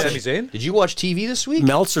tried to Sami say Zayn? Did you watch TV this week?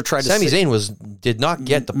 Meltzer tried to Sami say Zayn did not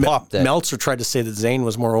get the pop that Meltzer tried to say that Zayn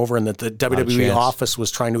was more over, and that the WWE chance. office was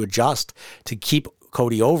trying to adjust to keep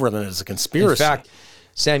Cody over. Than as a conspiracy. In fact,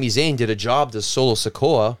 Sami Zayn did a job to Solo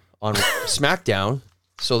Sikoa on SmackDown.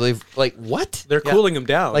 So they've what? They're cooling him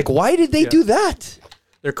down. Like, why did they do that?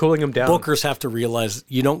 They're cooling him down. Bookers have to realize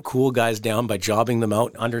you don't cool guys down by jobbing them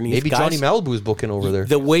out underneath. Maybe guys. Johnny Malibu's booking over there.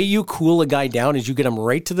 The way you cool a guy down is you get him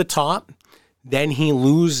right to the top, then he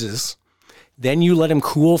loses, then you let him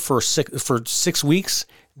cool for 6 weeks,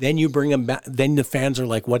 then you bring him back. Then the fans are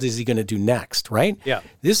like, "What is he going to do next?" Right? Yeah.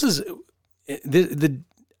 This is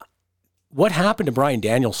what happened to Bryan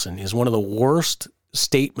Danielson is one of the worst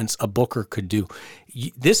statements a booker could do.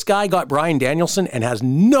 This guy got Bryan Danielson and has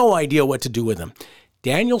no idea what to do with him.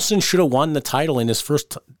 Danielson should have won the title in his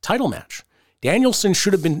first title match. Danielson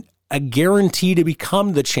should have been a guarantee to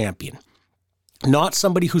become the champion, not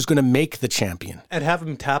somebody who's going to make the champion. And have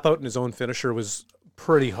him tap out in his own finisher was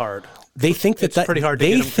pretty hard. They think It's pretty hard to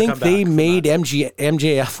they get him to think come they back from made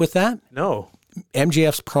MJF with that. No.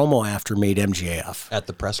 MJF's promo after made MJF. At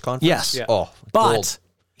the press conference? Yes. Yeah. Oh, But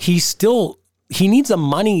gold. he needs a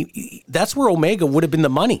money. That's where Omega would have been the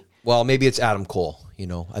money. Well, maybe it's Adam Cole.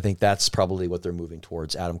 I think that's probably what they're moving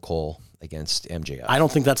towards. Adam Cole against MJF. I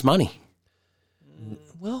don't think that's money.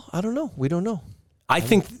 Well, I don't know. We don't know. I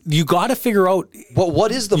think you got to figure out. But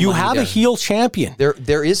what is the You money have then? a heel champion.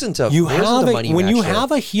 There isn't a You there isn't have a money when match you there.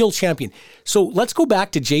 have a heel champion. So let's go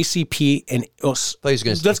back to JCP and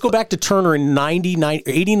let's go back to Turner in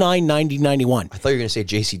 89, 90, 91. I thought you were going to say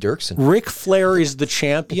J.C. Dirksen. Ric Flair is the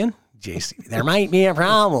champion. JC, there might be a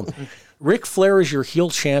problem. Ric Flair is your heel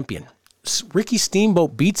champion. Ricky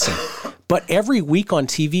Steamboat beats him. But every week on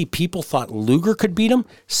TV, people thought Luger could beat him,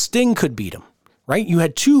 Sting could beat him, right? You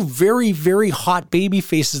had two very, very hot baby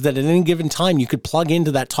faces that at any given time you could plug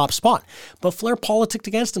into that top spot. But Flair politicked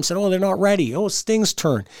against him, said, oh, they're not ready. Oh, it's Sting's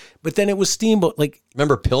turn. But then it was Steamboat.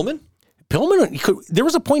 Remember Pillman? There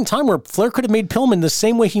was a point in time where Flair could have made Pillman the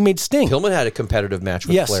same way he made Sting. Pillman had a competitive match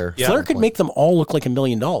with Flair. Flair could make them all look like $1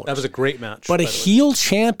 million. That was a great match. But a heel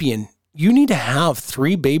champion, you need to have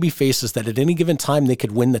three baby faces that at any given time they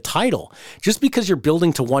could win the title. Just because you're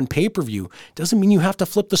building to one pay-per-view doesn't mean you have to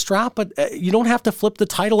flip the strap, but you don't have to flip the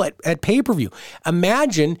title at pay-per-view.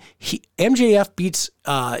 Imagine MJF beats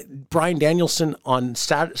Bryan Danielson on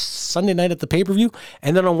Sunday night at the pay-per-view,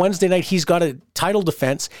 and then on Wednesday night he's got a title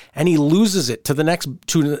defense and he loses it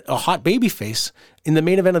to a hot baby face in the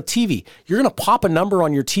main event of TV. You're going to pop a number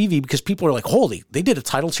on your TV because people are like, holy, they did a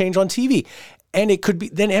title change on TV. And it could be,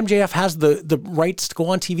 then MJF has the rights to go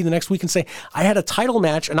on TV the next week and say, I had a title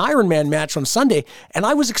match, an Iron Man match on Sunday, and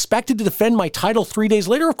I was expected to defend my title 3 days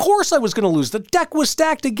later. Of course I was going to lose. The deck was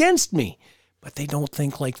stacked against me. But they don't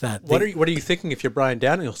think like that. What are you thinking if you're Bryan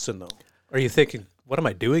Danielson, though? Are you thinking, what am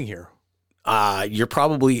I doing here? You're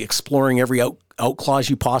probably exploring every out clause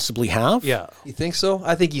you possibly have. Yeah. You think so?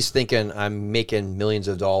 I think he's thinking, I'm making millions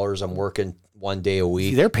of dollars. I'm working 1 day a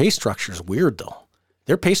week. See, their pay structure is weird, though.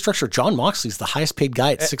 Their pay structure, John Moxley's the highest paid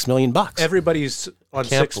guy at $6 million. Everybody's on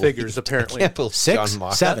six figures, apparently. Can't believe 6, John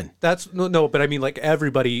Moxley. 7. That's no, but I mean, like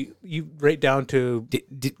everybody, you right down to.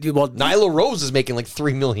 Well, Nyla Rose is making like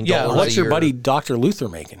 $3 million Yeah, a what's your year. buddy Dr. Luther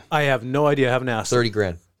making? I have no idea. I haven't asked. 30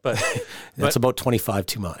 grand. But That's about 25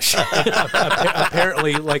 too much.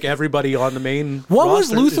 apparently, like everybody on the main. What was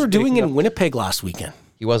roster Luther is doing making in up- Winnipeg last weekend?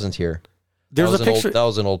 He wasn't here. There's that was a an picture. that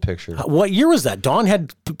was an old picture. What year was that? Don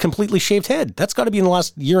had completely shaved head. That's got to be in the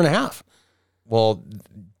last year and a half. Well,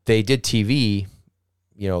 they did TV,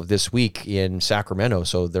 this week in Sacramento,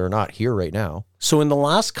 so they're not here right now. So in the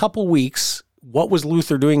last couple weeks, what was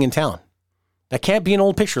Luther doing in town? That can't be an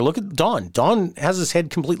old picture. Look at Don. Don has his head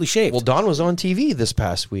completely shaved. Well, Don was on TV this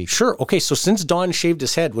past week. Sure. Okay, so since Don shaved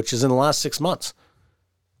his head, which is in the last 6 months.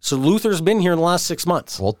 So Luther's been here in the last 6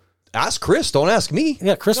 months. Well, ask Chris. Don't ask me.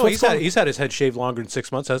 Yeah, Chris, No, what's going on? he's had his head shaved longer than 6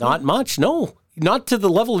 months, hasn't Not much, no. Not to the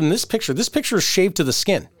level in this picture. This picture is shaved to the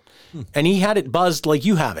skin. And he had it buzzed like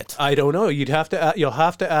you have it. I don't know. You'll have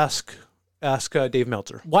to ask Ask Dave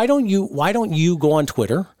Meltzer. Why don't you go on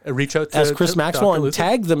Twitter, Reach out to ask Chris Maxwell, Dr. and Luther.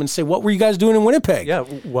 tag them and say, what were you guys doing in Winnipeg? Yeah,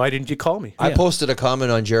 why didn't you call me? I posted a comment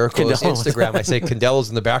on Jericho's Candelo's. Instagram. I say Candelo's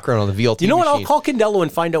in the background on the VLT You know what? machine. I'll call Candello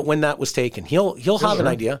and find out when that was taken. He'll have an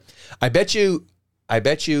idea. I bet you,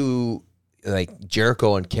 like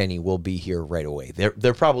Jericho and Kenny will be here right away.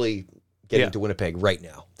 They're probably getting to Winnipeg right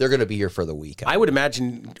now. They're going to be here for the week. I would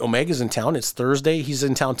imagine Omega's in town. It's Thursday. He's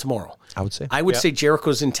in town tomorrow. I would say. I would say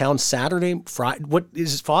Jericho's in town Saturday, Friday. What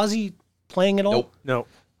is Fozzy playing at all? Nope. No.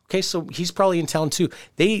 Okay, so he's probably in town too.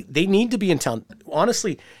 They need to be in town.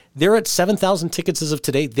 Honestly, they're at 7,000 tickets as of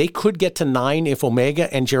today. They could get to 9 if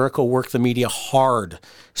Omega and Jericho work the media hard.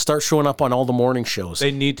 Start showing up on all the morning shows.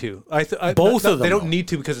 They need to. Both of them, They don't though. need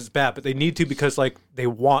to because it's bad, but they need to because like they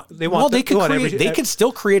want. well, they could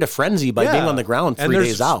still create a frenzy by being on the ground 3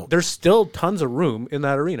 days out. There's still tons of room in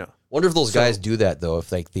that arena. Wonder if those guys do that though.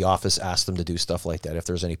 If like the office asked them to do stuff like that, if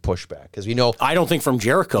there's any pushback, because we know. I don't think from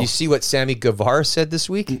Jericho. You see what Sammy Guevara said this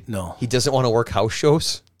week? No. He doesn't want to work house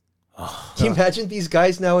shows. Can you imagine these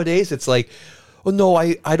guys nowadays? It's like, oh no,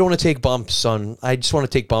 I don't want to take bumps on. I just want to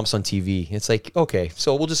take bumps on TV. It's like, okay,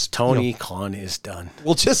 so we'll just Tony Khan is done.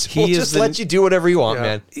 We'll just let you do whatever you want,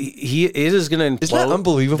 man. It is going to implode. Isn't that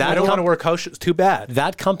unbelievable? I don't want to work house shows. Too bad.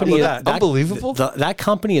 That company is unbelievable. That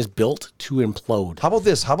company is built to implode. How about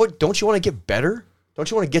this? How about don't you want to get better? Don't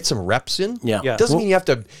you want to get some reps in? Yeah. It doesn't mean you have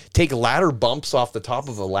to take ladder bumps off the top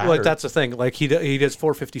of a ladder. Well, that's the thing. Like he does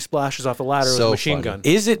 450 splashes off the ladder with a machine gun.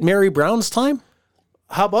 Is it Mary Brown's time?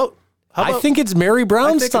 How about? I think it's Mary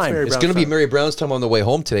Brown's time. It's going to be Mary Brown's time on the way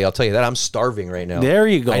home today. I'll tell you that. I'm starving right now. There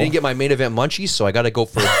you go. I didn't get my main event munchies, so I got to go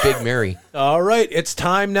for a Big Mary. All right, it's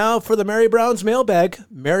time now for the Mary Brown's mailbag.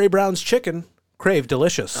 Mary Brown's chicken, crave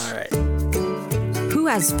delicious. All right. Who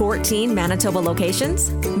has 14 Manitoba locations?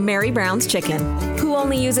 Mary Brown's Chicken. Who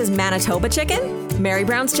only uses Manitoba chicken? Mary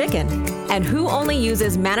Brown's Chicken. And who only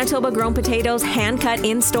uses Manitoba-grown potatoes hand-cut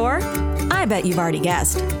in-store? I bet you've already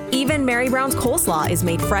guessed. Even Mary Brown's coleslaw is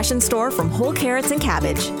made fresh in store from whole carrots and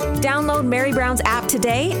cabbage. Download Mary Brown's app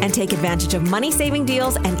today and take advantage of money-saving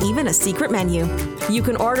deals and even a secret menu. You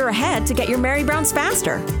can order ahead to get your Mary Brown's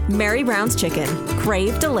faster. Mary Brown's Chicken.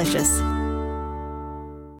 Crave delicious.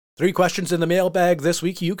 3 questions in the mailbag this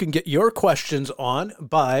week. You can get your questions on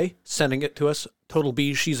by sending it to us,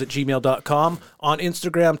 totalbeezsheez@gmail.com. On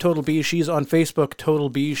Instagram, totalbeezsheez. On Facebook,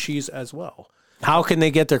 totalbeezsheez as well. How can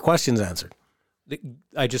they get their questions answered?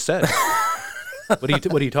 I just said. What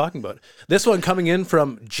are you talking about? This one coming in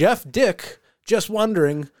from Jeff Dick, just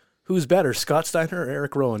wondering who's better, Scott Steiner or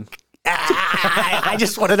Eric Rowan? I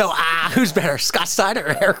just want to know who's better, Scott Steiner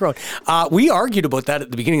or Eric Rowan? We argued about that at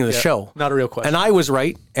the beginning of the show. Not a real question. And I was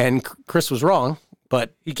right, and Chris was wrong.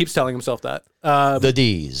 But he keeps telling himself that. The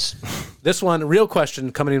D's. This one, real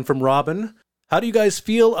question coming in from Robin. How do you guys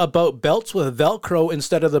feel about belts with Velcro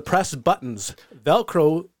instead of the press buttons?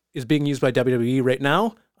 Velcro is being used by WWE right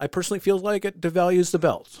now. I personally feel like it devalues the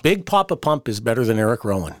belts. Big Papa Pump is better than Eric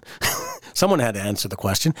Rowan. Someone had to answer the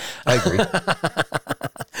question. I agree.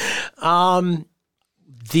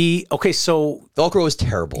 So Velcro is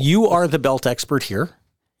terrible. You are the belt expert here.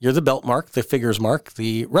 You're the belt mark, the figures mark,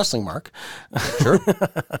 the wrestling mark. Sure.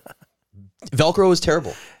 Velcro is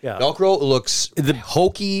terrible. Yeah. Velcro looks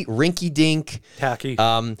hokey, rinky-dink. Tacky.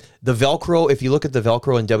 The Velcro, if you look at the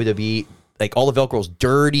Velcro in WWE, like all the Velcro's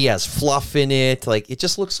dirty, has fluff in it. Like it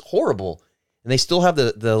just looks horrible. And they still have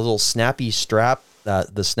the little snappy strap,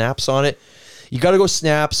 the snaps on it. You got to go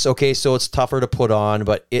snaps. Okay, so it's tougher to put on,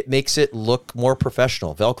 but it makes it look more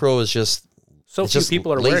professional. Velcro is just so few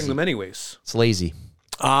people are lazy. wearing them anyways. It's lazy.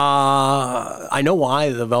 I know why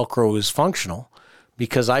the Velcro is functional,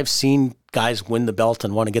 because I've seen guys win the belt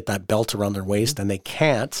and want to get that belt around their waist and they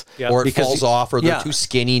can't. Yeah. Or it falls off, or they're too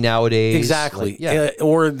skinny nowadays. Exactly. Like,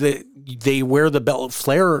 or they wear the belt.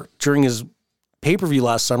 Flair, during his pay-per-view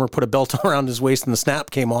last summer, put a belt around his waist and the snap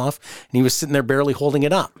came off and he was sitting there barely holding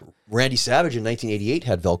it up. Randy Savage in 1988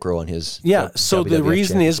 had Velcro on his. So the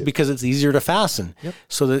reason is because it's easier to fasten. Yep.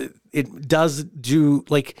 So that it does do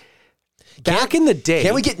like back in the day.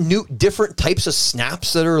 Can't we get different types of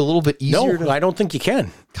snaps that are a little bit easier? No, I don't think you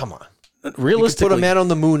can. Come on. Realistically, put a man on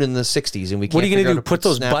the moon in the 60s, and we can't. What are you going to do? to Put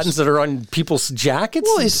those snaps? buttons that are on people's jackets?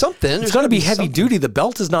 Well, it's something. It's going to be heavy duty. The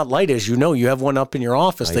belt is not light, as you know. You have one up in your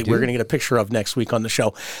office that do. we're going to get a picture of next week on the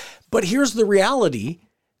show. But here's the reality.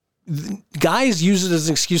 Guys use it as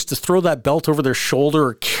an excuse to throw that belt over their shoulder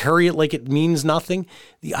or carry it like it means nothing.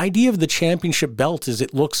 The idea of the championship belt is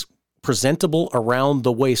it looks presentable around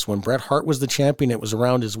the waist. When Bret Hart was the champion, it was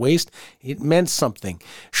around his waist. It meant something.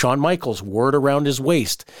 Shawn Michaels wore it around his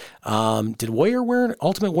waist. Did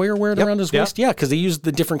Ultimate Warrior wear it around his waist? Yeah, because they used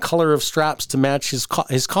the different color of straps to match his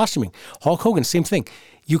costuming. Hulk Hogan, same thing.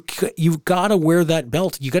 You've got to wear that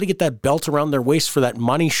belt. You got to get that belt around their waist for that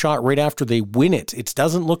money shot right after they win it. It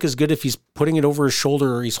doesn't look as good if he's putting it over his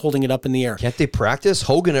shoulder or he's holding it up in the air. Can't they practice?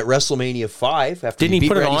 Hogan at WrestleMania 5 after Didn't he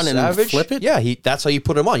put it on Savage, and flip it? Yeah, that's how you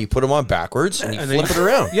put him on. You put him on backwards and you flip it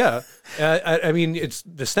around. Yeah. I mean,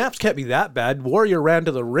 the snaps can't be that bad. Warrior ran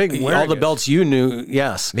to the ring wearing all the belts you knew,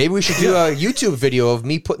 yes. Maybe we should do a YouTube video of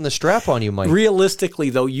me putting the strap on you, Mike. Realistically,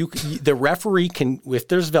 though, the referee can, if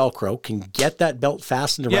there's Velcro, can get that belt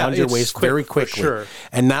fastened around your waist very quickly. Sure.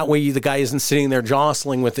 And that way the guy isn't sitting there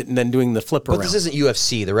jostling with it and then doing the flip around. But this isn't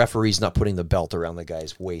UFC. The referee's not putting the belt around the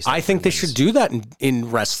guy's waist. I think they should do that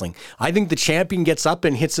in wrestling. I think the champion gets up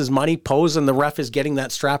and hits his money pose and the ref is getting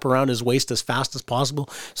that strap around his waist as fast as possible.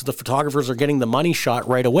 So the photographers are getting the money shot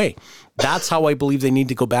right away. That's how I believe they need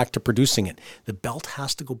to go back to producing it. The belt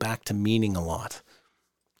has to go back to meaning a lot.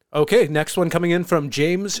 Okay, next one coming in from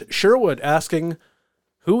James Sherwood asking,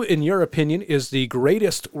 who, in your opinion, is the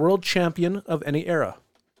greatest world champion of any era?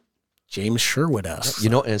 James Sherwood asks.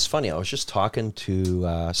 And it's funny. I was just talking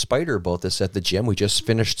to Spider about this at the gym. We just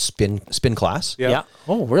finished spin class. Yeah.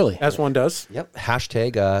 Oh, really? As one does. Yep.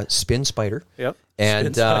 Hashtag spin Spider. Yep.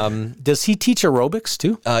 And does he teach aerobics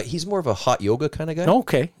too? He's more of a hot yoga kind of guy.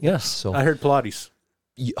 Okay. Yes. So I heard Pilates.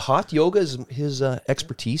 Hot yoga is his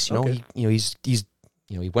expertise. Okay.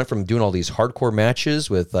 He went from doing all these hardcore matches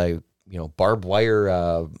with barbed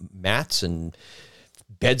wire mats and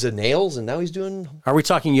beds of nails, and now he's doing. Are we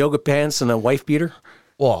talking yoga pants and a wife beater?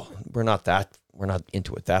 Well, we're not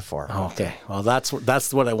into it that far. Okay. Well,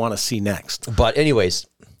 that's what I want to see next. But anyways,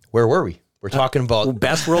 where were we? We're talking about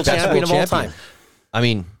best world champion of all time. I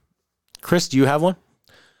mean, Chris, do you have one?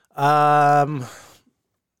 I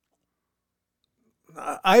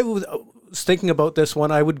was thinking about this one.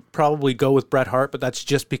 I would probably go with Bret Hart, but that's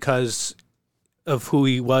just because of who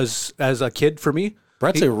he was as a kid for me.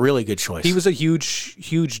 Bret's a really good choice. He was a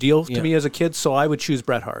huge deal to me as a kid, so I would choose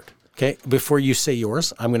Bret Hart. Okay, before you say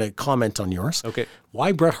yours, I'm going to comment on yours. Okay.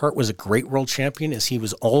 Why Bret Hart was a great world champion is he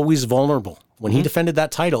was always vulnerable. When he defended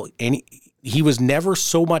that title, and he was never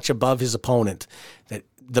so much above his opponent that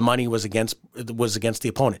the money was against the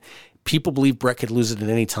opponent. People believe Bret could lose it at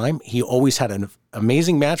any time. He always had an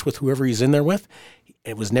amazing match with whoever he's in there with.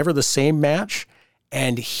 It was never the same match,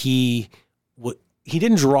 and he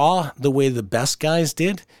didn't draw the way the best guys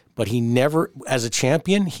did, but he never, as a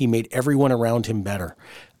champion, he made everyone around him better.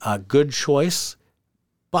 Good choice,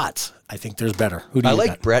 but I think there's better. Who do you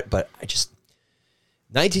like Bret, but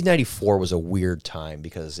 1994 was a weird time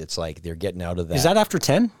because it's like they're getting out of that. Is that after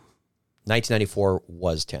 10? 1994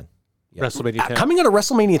 was 10. Yeah. WrestleMania 10. Coming out of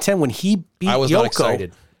WrestleMania 10 when he beat Yoko. I was not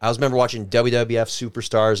excited. I remember watching WWF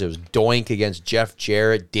Superstars. It was Doink against Jeff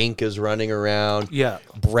Jarrett. Dink is running around. Yeah.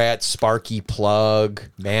 Bret, Sparky Plug,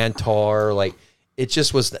 Mantar. Like, it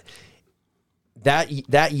just was...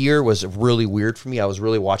 That year was really weird for me. I was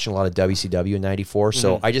really watching a lot of WCW in 94,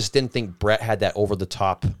 so I just didn't think Bret had that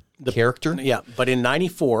over-the-top character. Yeah, but in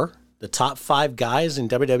 94, the top 5 guys in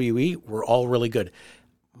WWE were all really good.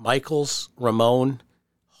 Michaels, Ramon,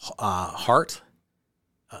 Hart,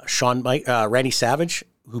 Randy Savage,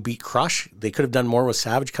 who beat Crush. They could have done more with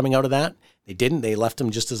Savage coming out of that. They didn't. They left him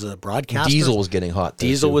just as a broadcaster. Diesel was getting hot.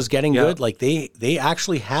 Diesel was getting good. Like they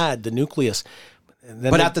actually had the nucleus.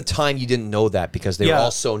 But at the time, you didn't know that because they were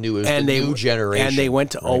all so new. It was the new generation. And they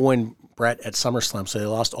went to Owen Bret at SummerSlam, so they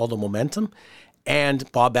lost all the momentum. And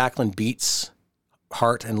Bob Backlund beats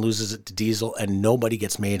Hart and loses it to Diesel, and nobody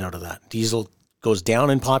gets made out of that. Diesel goes down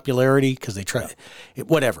in popularity because they try it,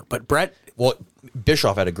 whatever. But Bret... Well,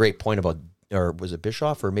 Bischoff had a great point about, or was it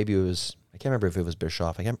Bischoff, or maybe it was, I can't remember if it was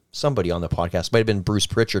Bischoff. Somebody on the podcast, might have been Bruce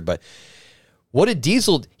Pritchard, but what did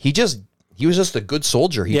Diesel... He was just a good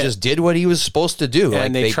soldier. He just did what he was supposed to do.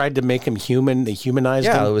 And they tried to make him human. They humanized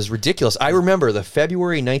him. Yeah, it was ridiculous. I remember the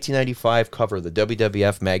February 1995 cover of the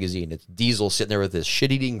WWF magazine. It's Diesel sitting there with this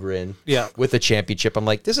shit-eating grin with the championship. I'm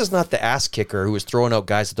like, this is not the ass kicker who was throwing out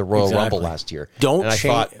guys at the Royal Rumble last year. I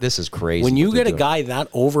thought, this is crazy. When you get a guy that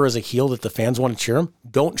over as a heel that the fans want to cheer him,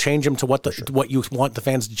 don't change him to what you want the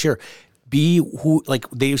fans to cheer. Be who, like,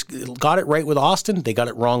 they got it right with Austin. They got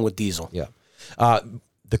it wrong with Diesel. Yeah.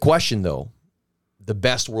 The question, though, the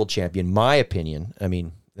best world champion, my opinion, I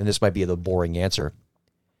mean, and this might be the boring answer,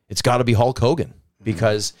 it's got to be Hulk Hogan.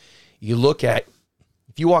 Because you look at,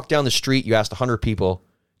 if you walk down the street, you ask 100 people,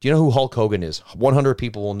 do you know who Hulk Hogan is? 100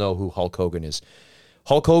 people will know who Hulk Hogan is.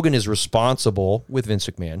 Hulk Hogan is responsible, with Vince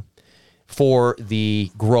McMahon, for the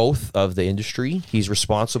growth of the industry. He's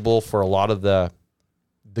responsible for a lot of the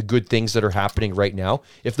good things that are happening right now.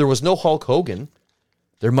 If there was no Hulk Hogan,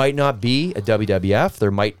 there might not be a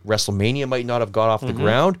WWF. WrestleMania might not have got off the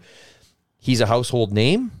ground. He's a household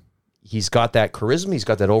name. He's got that charisma. He's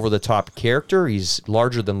got that over-the-top character. He's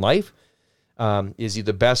larger than life. Is he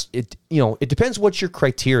the best? It depends what your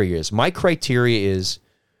criteria is. My criteria is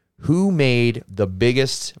who made the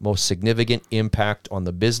biggest, most significant impact on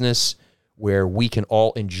the business where we can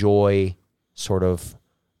all enjoy sort of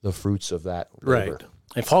the fruits of that labor. Right.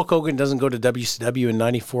 If Hulk Hogan doesn't go to WCW in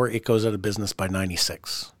 94, it goes out of business by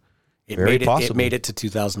 96. It made it to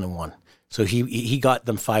 2001. So he got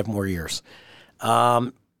them 5 more years.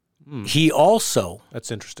 He also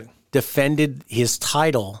That's interesting. defended his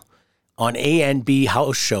title on A and B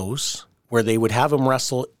house shows where they would have him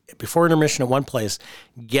wrestle before intermission at one place,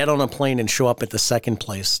 get on a plane and show up at the second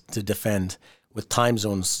place to defend with time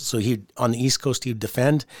zones. So on the East Coast, he'd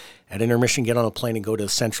defend at intermission, get on a plane and go to the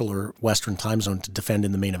Central or Western time zone to defend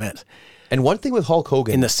in the main event. And one thing with Hulk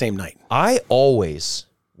Hogan, in the same night, I always,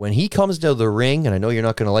 when he comes to the ring, and I know you're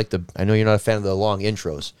not going to I know you're not a fan of the long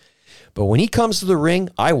intros, but when he comes to the ring,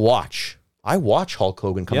 I watch Hulk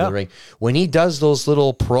Hogan come to the ring. When he does those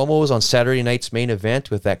little promos on Saturday night's main event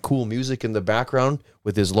with that cool music in the background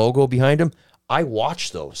with his logo behind him, I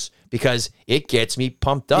watch those because it gets me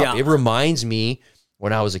pumped up. Yeah. It reminds me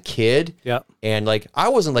when I was a kid. Yeah. And I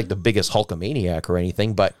wasn't the biggest Hulkamaniac or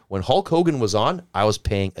anything, but when Hulk Hogan was on, I was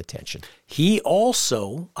paying attention. he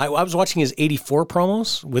also, I was watching his 84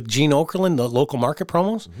 promos with Gene Okerlund, the local market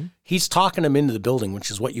promos. He's talking him into the building, which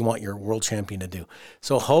is what you want your world champion to do.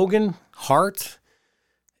 So Hogan, Hart,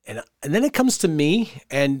 and then it comes to me,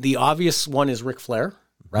 and the obvious one is Ric Flair,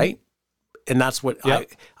 right? And that's what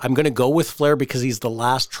I'm going to go with Flair because he's the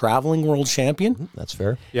last traveling world champion. That's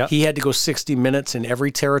fair. Yeah. He had to go 60 minutes in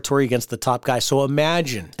every territory against the top guy. So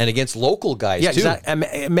imagine. And against local guys, too.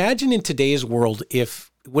 Exactly. Imagine in today's world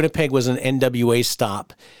if Winnipeg was an NWA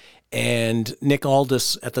stop and Nick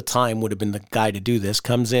Aldis at the time would have been the guy to do this,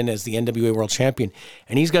 comes in as the NWA world champion,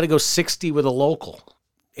 and he's got to go 60 with a local.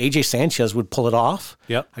 AJ Sanchez would pull it off.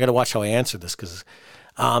 Yep. I got to watch how I answer this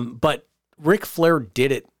but Ric Flair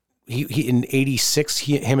did it. He in 86,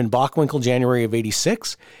 him and Bockwinkel, January of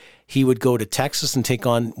 86, he would go to Texas and take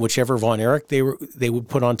on whichever Von Erich they would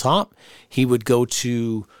put on top. He would go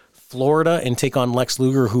to Florida and take on Lex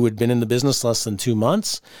Luger, who had been in the business less than 2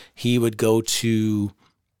 months. He would go to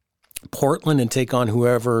Portland and take on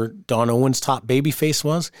whoever Don Owen's top babyface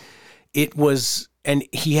was. And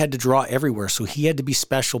he had to draw everywhere. So he had to be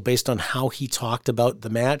special based on how he talked about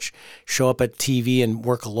the match, show up at TV and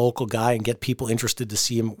work a local guy and get people interested to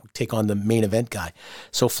see him take on the main event guy.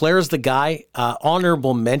 So Flair's the guy.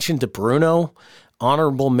 Honorable mention to Bruno.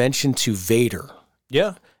 Honorable mention to Vader.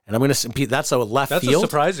 Yeah. And I'm going to, that's a left That's field. a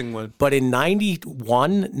surprising one. But in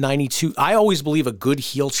 91, 92, I always believe a good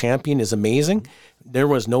heel champion is amazing. There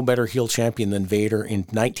was no better heel champion than Vader in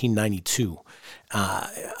 1992.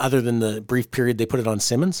 Other than the brief period they put it on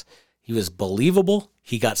Simmons, he was believable.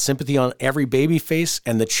 He got sympathy on every baby face,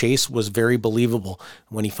 and the chase was very believable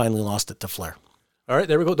when he finally lost it to Flair. All right,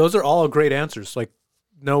 there we go. Those are all great answers.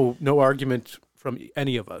 No argument from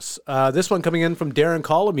any of us. This one coming in from Darren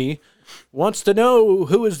Colamy wants to know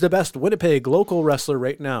who is the best Winnipeg local wrestler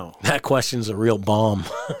right now. That question's a real bomb.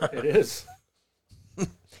 It is.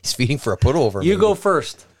 He's feeding for a put-over. You go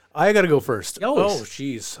first. I got to go first. Always. Oh,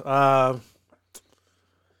 jeez.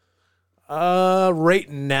 Right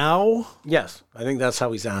now, Yes, I think that's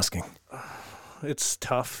how he's asking. it's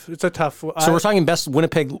tough. It's a tough one. So we're talking best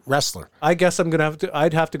Winnipeg wrestler. I guess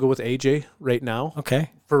I'd have to go with AJ right now.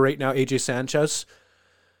 Okay. For right now, AJ Sanchez.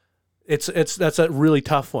 That's a really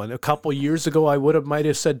tough one. A couple years ago, I might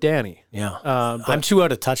have said Danny. Yeah. But I'm too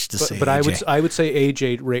out of touch to say But AJ. I would say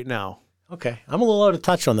AJ right now. Okay. I'm a little out of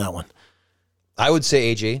touch on that one. I would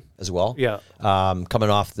say AJ as well. Yeah. Coming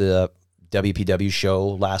off the WPW show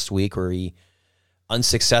last week where he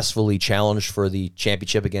unsuccessfully challenged for the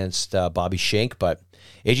championship against Bobby Shank, but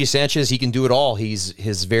AJ Sanchez, he can do it all. He's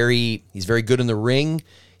very good in the ring.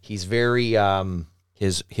 He's very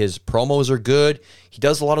his promos are good. He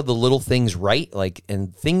does a lot of the little things right,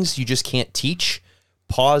 and things you just can't teach.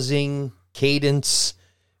 Pausing, cadence,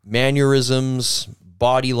 mannerisms,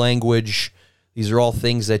 body language. These are all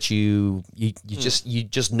things that you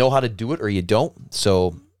just know how to do it or you don't.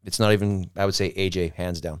 So it's not even, I would say AJ,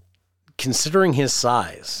 hands down. Considering his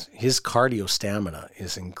size, his cardio stamina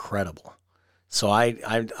is incredible. So I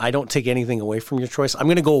don't take anything away from your choice. I'm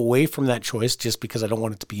going to go away from that choice just because I don't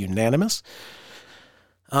want it to be unanimous.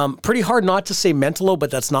 Pretty hard not to say Mentolo,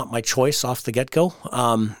 but that's not my choice off the get-go.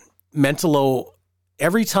 Mentolo,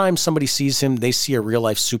 every time somebody sees him, they see a real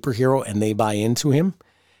life superhero and they buy into him.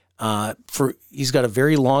 He's got a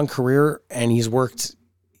very long career and he's worked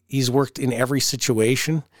in every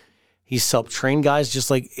situation. He's helped train guys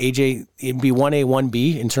just like AJ. It'd be 1A,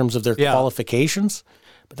 1B in terms of their qualifications.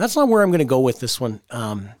 But that's not where I'm going to go with this one,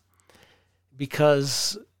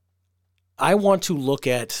 because I want to look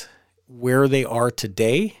at where they are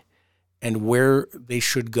today and where they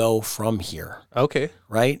should go from here. Okay.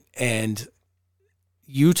 Right? And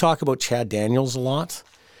you talk about Chad Daniels a lot,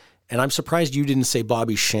 and I'm surprised you didn't say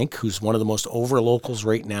Bobby Schenk, who's one of the most over locals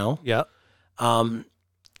right now. Yeah.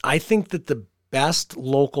 I think that the best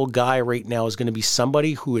local guy right now is going to be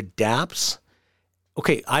somebody who adapts.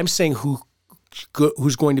 Okay, I'm saying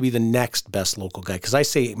who's going to be the next best local guy, because I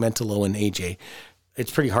say Mentolo and AJ.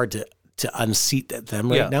 It's pretty hard to unseat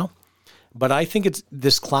them right now. But I think it's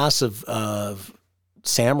this class of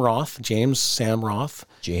James Roth.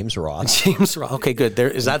 James Roth. Okay, good.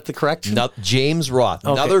 Is that the correct? James Roth.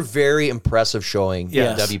 Okay. Another very impressive showing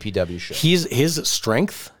in the WPW show. His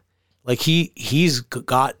strength, like he's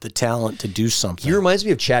got the talent to do something. He reminds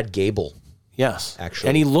me of Chad Gable. Yes, actually,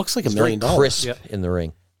 and he looks like $1 million. Crisp in the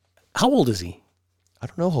ring. How old is he? I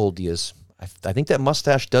don't know how old he is. I think that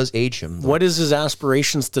mustache does age him, though. What is his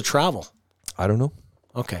aspirations to travel? I don't know.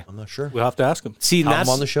 Okay. I'm not sure. We'll have to ask him. See, I'm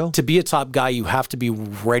on the show. To be a top guy, you have to be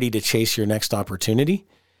ready to chase your next opportunity.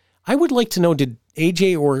 I would like to know, did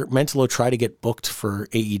AJ or Mentolo try to get booked for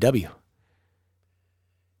AEW?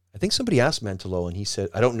 I think somebody asked Mentolo, and he said,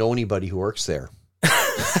 I don't know anybody who works there.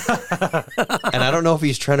 And I don't know if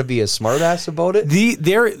he's trying to be a smartass about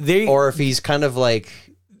it. Or if he's kind of like,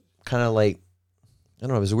 I don't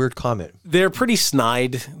know, it was a weird comment. They're pretty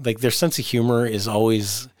snide. Like, their sense of humor is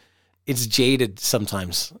always, it's jaded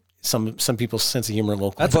sometimes. Some people's sense of humor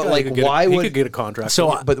locally. But like, why he would could get a contract?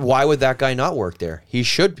 But why would that guy not work there? He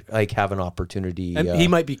should have an opportunity. And he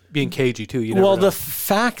might be being cagey too. You never know. The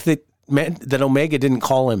fact that Omega didn't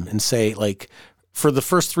call him and say, like, for the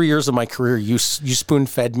first 3 years of my career, you spoon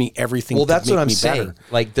fed me everything. Well, that's to make what I'm me saying. Better.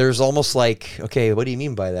 Like, there's almost like, okay, what do you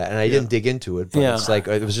mean by that? And I didn't dig into it, but it's like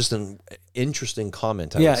it was just an interesting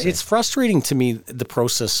comment. It's frustrating to me, the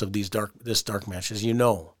process of this dark match. As you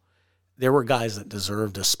know, there were guys that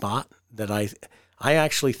deserved a spot that I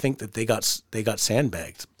actually think that they got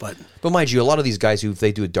sandbagged. But mind you, a lot of these guys if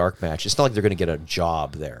they do a dark match, it's not like they're going to get a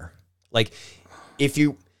job there. Like, if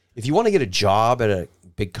you want to get a job at a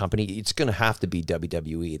big company, it's going to have to be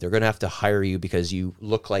WWE. They're going to have to hire you because you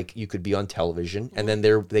look like you could be on television, and then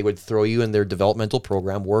they would throw you in their developmental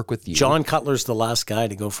program, work with you. John Cutler's the last guy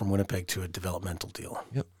to go from Winnipeg to a developmental deal.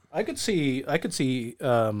 Yep. I could see.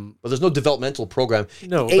 Well, there's no developmental program.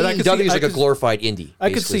 No, but AEW is like a glorified indie.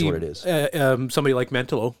 I could see what it is. Somebody like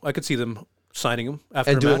Mentolo. I could see them signing him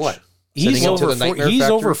after And a doing match. what? He's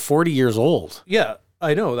over 40 years old. Yeah,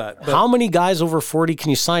 I know that. But how many guys over 40 can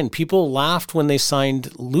you sign? People laughed when they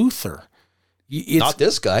signed Luther. Not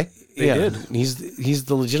this guy. They did. He's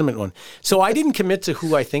the legitimate one. So I didn't commit to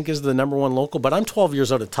who I think is the number one local, but I'm 12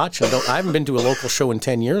 years out of touch. And I haven't been to a local show in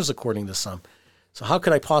 10 years, according to some. So how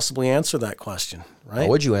could I possibly answer that question, right? How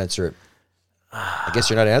would you answer it? I guess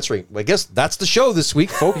you're not answering. I guess that's the show this week,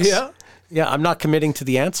 folks. Yeah, I'm not committing to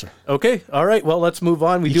the answer. Okay, all right. Well, let's move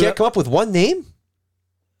on. You can't come up with one name?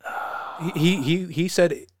 He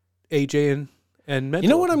said AJ and Mentolo. You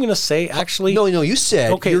know what I'm going to say, actually? No, you said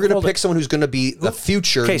you're going to pick someone who's going to be the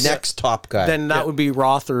future next top guy. Then that would be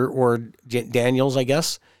Roth or Daniels, I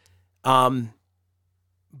guess.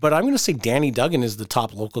 But I'm going to say Danny Duggan is the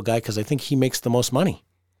top local guy because I think he makes the most money.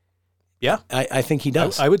 Yeah, I think he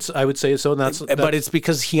does. I would say so. And that's but it's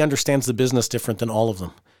because he understands the business different than all of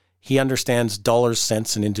them. He understands dollars,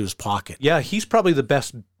 cents, and into his pocket. Yeah, he's probably the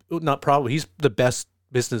best. Not probably. He's the best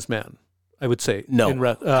businessman, I would say.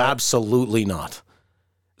 No, absolutely not.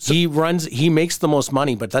 So, he makes the most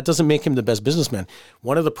money, but that doesn't make him the best businessman.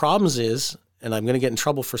 One of the problems is, and I'm going to get in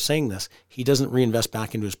trouble for saying this, he doesn't reinvest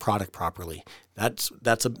back into his product properly. That's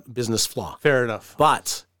a business flaw. Fair enough.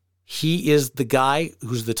 But he is the guy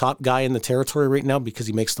who's the top guy in the territory right now because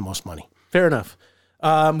he makes the most money. Fair enough.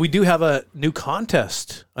 We do have a new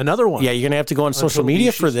contest, another one. Yeah, you're going to have to go on social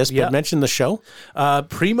media for this, but mention the show.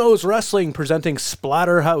 Primo's Wrestling presenting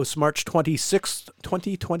Splatterhouse, March 26th,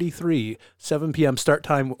 2023, 7 p.m. start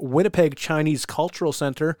time, Winnipeg Chinese Cultural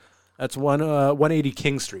Center. That's 180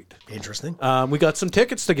 King Street. Interesting. We got some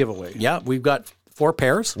tickets to give away. Yeah, we've got 4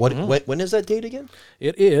 pairs. When is that date again?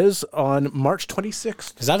 It is on March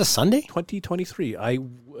 26th, Is that a Sunday? 2023. I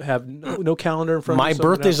have no calendar in front of My me. so I'm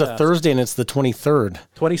gonna birthday's have a to ask. Thursday, and it's the 23rd.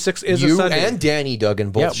 26th is a You Sunday. and Danny Duggan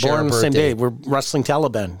both share Born a on the same birthday. day. We're wrestling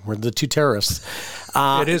Taliban. We're the 2 terrorists.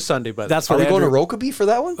 It is Sunday, but That's Are what we going to Andrew- Rokeby for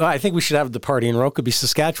that one? I think we should have the party in Rokeby,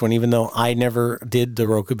 Saskatchewan, even though I never did the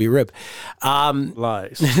Rokeby rib.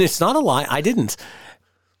 lies. It's not a lie. I didn't.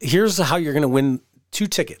 Here's how you're going to win 2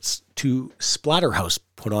 tickets to Splatterhouse,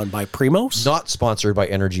 put on by Primos. Not sponsored by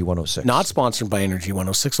Energy 106. Not sponsored by Energy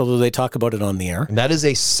 106, although they talk about it on the air. And that is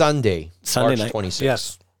a Sunday March night. 26th.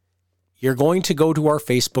 Yes. You're going to go to our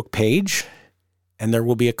Facebook page, and there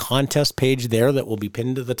will be a contest page there that will be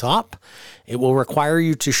pinned to the top. It will require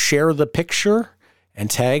you to share the picture and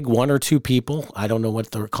tag 1 or 2 people. I don't know what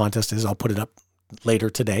the contest is. I'll put it up later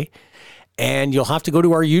today. And you'll have to go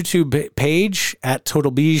to our YouTube page at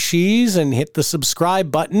Total BeezSheez and hit the subscribe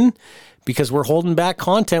button because we're holding back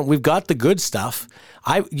content. We've got the good stuff.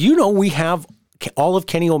 We have all of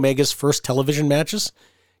Kenny Omega's first television matches.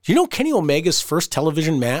 Do you know Kenny Omega's first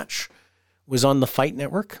television match was on the Fight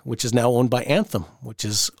Network, which is now owned by Anthem, which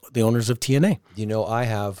is the owners of TNA. You know, I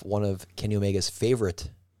have one of Kenny Omega's favorite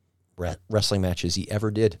wrestling matches he ever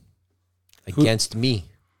did against me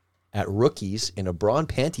at Rookies in a bra and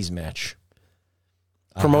panties match.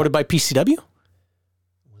 Promoted by PCW?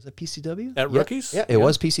 Was it PCW? At Rookies? Yeah, it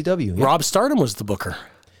was PCW. Yeah. Rob Stardom was the booker.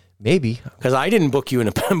 Maybe. Because I didn't book you in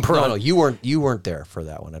a bra. No, you weren't there for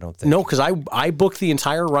that one, I don't think. No, because I booked the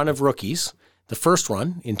entire run of Rookies, the first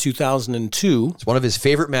run in 2002. It's one of his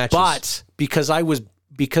favorite matches. But because I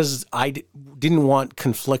didn't want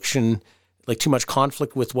confliction, like too much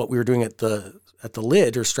conflict with what we were doing at the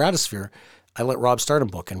Lid or Stratosphere, I let Rob Stardom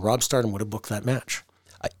book, and Rob Stardom would have booked that match.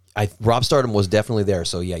 Rob Stardom was definitely there,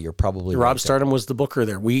 so yeah, you're probably right. Rob Stardom was the booker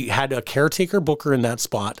there. We had a caretaker booker in that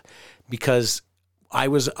spot because I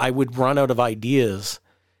would run out of ideas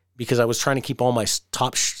because I was trying to keep all my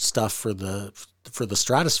top stuff for the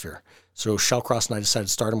Stratosphere. So Shellcross and I decided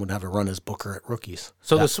Stardom would have a run as booker at Rookies.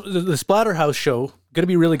 So the Splatterhouse show, going to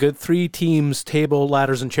be really good. 3 teams, table,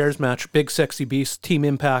 ladders, and chairs match. Big Sexy Beast, Team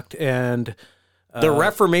Impact, and... the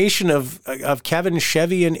reformation of Kevin,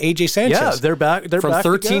 Chevy, and AJ Sanchez. Yeah, they're back. They're from back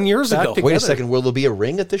 13 years ago. Wait a second, will there be a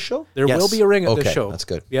ring at this show? There Yes. will be a ring at this Okay, show. that's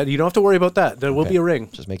good. Yeah, you don't have to worry about that. There will be a ring.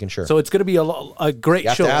 Just making sure. So it's going to be a great you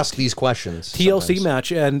have show. to ask these questions. TLC sometimes.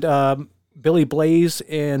 match, and Billy Blaze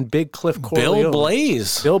and Big Cliff Corleone.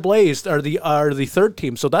 Bill Blaze. are the third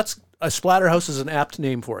team. So that's a Splatterhouse is an apt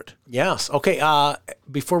name for it. Yes. Okay.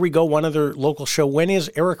 Before we go, one other local show. When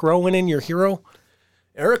is Eric Rowan in, your hero?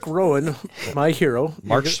 Eric Rowan, my hero.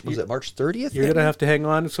 Was it March 30th? You're going to have to hang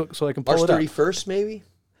on so I can pull March it up. 31st, maybe?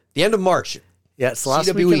 The end of March. Yeah, it's the last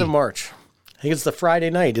CWE. weekend of March. I think it's the Friday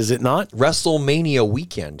night, is it not? WrestleMania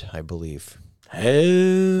weekend, I believe. Oh.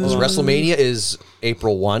 So WrestleMania is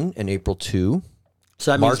April 1 and April 2.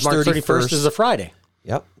 So that means March 31st is a Friday.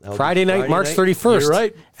 Yep. that'll be Friday night, March 31st. You're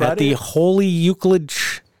right. At Friday. the Holy Euclid.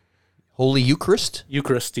 Holy Eucharist?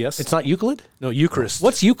 Eucharist, yes. It's not Euclid? No, Eucharist.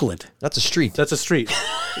 What's Euclid? That's a street. That's a street.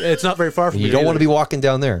 It's not very far from You don't want to be walking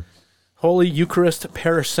down there. Holy Eucharist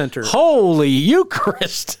Parish Center, Holy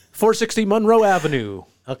Eucharist. 460 Monroe Avenue.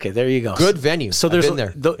 Okay, there you go. Good venue. So I've there's been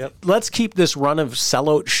there. Let's keep this run of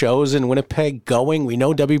sellout shows in Winnipeg going. We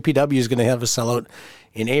know WPW is going to have a sellout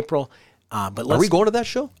in April, but let's, Are we going to that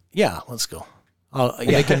show? Yeah, let's go.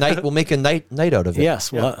 We'll make a night out of it.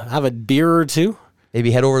 Yes, we'll have a beer or two.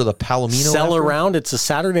 Maybe head over to the Palomino. Sell after. around. It's a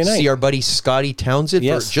Saturday night. See our buddy Scotty Townsend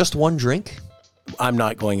Yes. for just one drink. I'm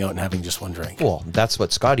not going out and having just one drink. Well, that's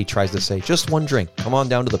what Scotty tries to say. Just one drink. Come on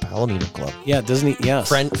down to the Palomino Club. Yeah, doesn't he? Yes.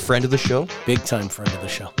 Friend of the show. Big time friend of the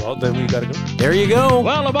show. Well, then we got to go. There you go.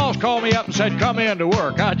 Well, the boss called me up and said, come in to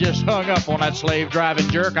work. I just hung up on that slave driving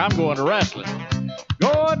jerk. I'm going to wrestling.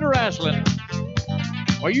 Going to wrestling.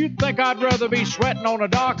 Well, you'd think I'd rather be sweating on a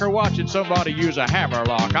dock or watching somebody use a hammer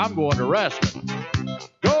lock. I'm going to wrestling.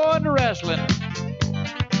 Going to wrestling.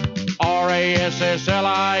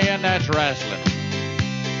 R-A-S-S-L-I-N, that's wrestling.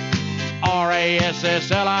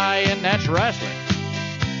 R-A-S-S-L-I-N, that's wrestling.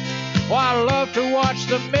 Well, I love to watch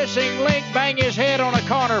the missing link bang his head on a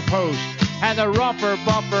corner post and the romper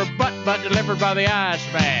bumper butt delivered by the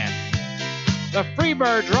Iceman. The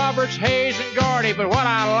Freebirds, Roberts, Hayes, and Gardy, but what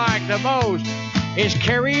I like the most is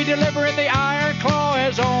Kerry delivering the Iron Claw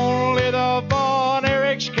as only the Von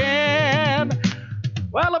Erichs can.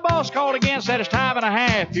 Well, the boss called again, said it's time and a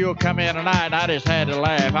half. You'll come in tonight, and I just had to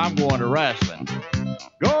laugh. I'm going to wrestling.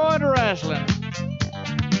 Going to wrestling.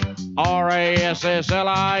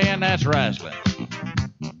 R-A-S-S-L-I-N, that's wrestling.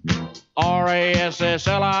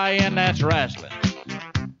 R-A-S-S-L-I-N, that's wrestling.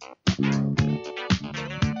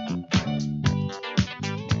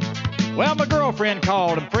 Well, my girlfriend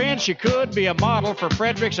called, and friend, she could be a model for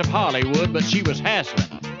Fredericks of Hollywood, but she was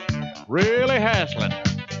hassling. Really hassling.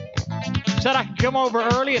 Said I could come over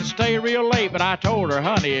early and stay real late, but I told her,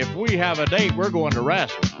 honey, if we have a date, we're going to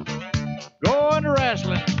wrestling. Going to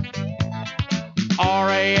wrestling.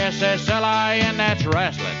 R-A-S-S-L-I-N, that's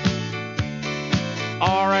wrestling.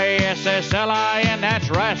 R-A-S-S-L-I-N, that's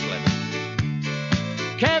wrestling.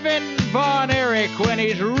 Kevin Von Erich, when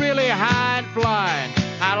he's really high and flying.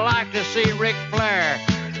 I like to see Ric Flair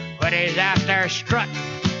when he's out there strutting.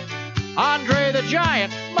 Andre the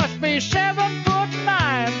Giant must be 7'9".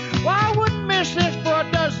 Well, I wouldn't miss this for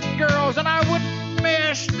a dozen girls, and I wouldn't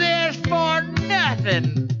miss this for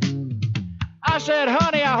nothing. I said,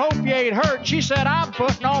 honey, I hope you ain't hurt. She said, I'm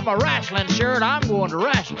putting on my wrestling shirt. I'm going to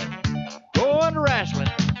wrestling. Going to wrestling.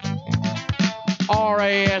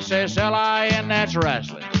 R-A-S-S-L-I-N, that's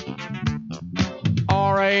wrestling.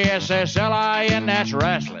 R-A-S-S-L-I-N, that's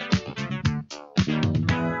wrestling.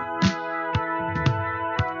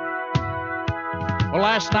 Well,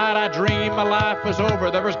 last night I dreamed my life was over.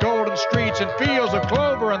 There was golden streets and fields of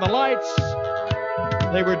clover, and the lights,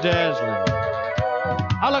 they were dazzling.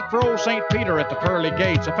 I looked for old St. Peter at the pearly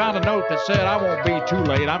gates. I found a note that said, I won't be too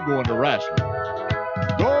late. I'm going to wrestling.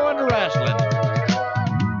 Going to wrestling.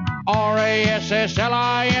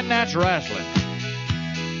 R-A-S-S-L-I-N, that's wrestling.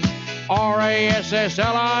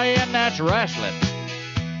 R-A-S-S-L-I-N, that's wrestling.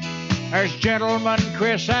 There's Gentleman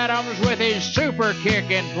Chris Adams with his super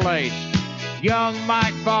kick in place. Young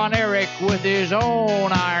Mike Von Erich with his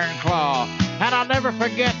own iron claw. And I'll never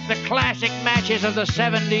forget the classic matches of the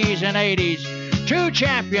 70s and 80s. Two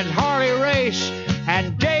champions, Harley Race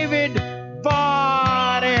and David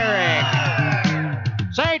Von Erich.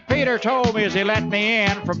 St. Peter told me as he let me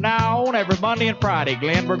in, from now on, every Monday and Friday,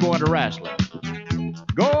 Glenn, we're going to wrestling.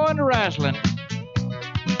 Going to wrestling.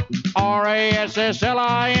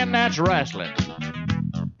 R-A-S-S-L-I-N, that's wrestling.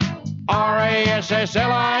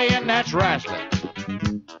 R-A-S-S-L-I-N, that's wrestling.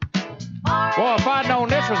 Boy, if I'd known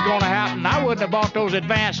this was going to happen, I wouldn't have bought those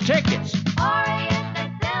advance tickets.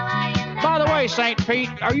 By the way, St. Pete,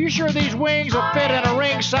 are you sure these wings will fit in a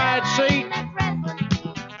ringside seat?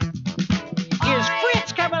 Is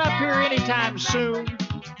Fritz coming up here anytime soon?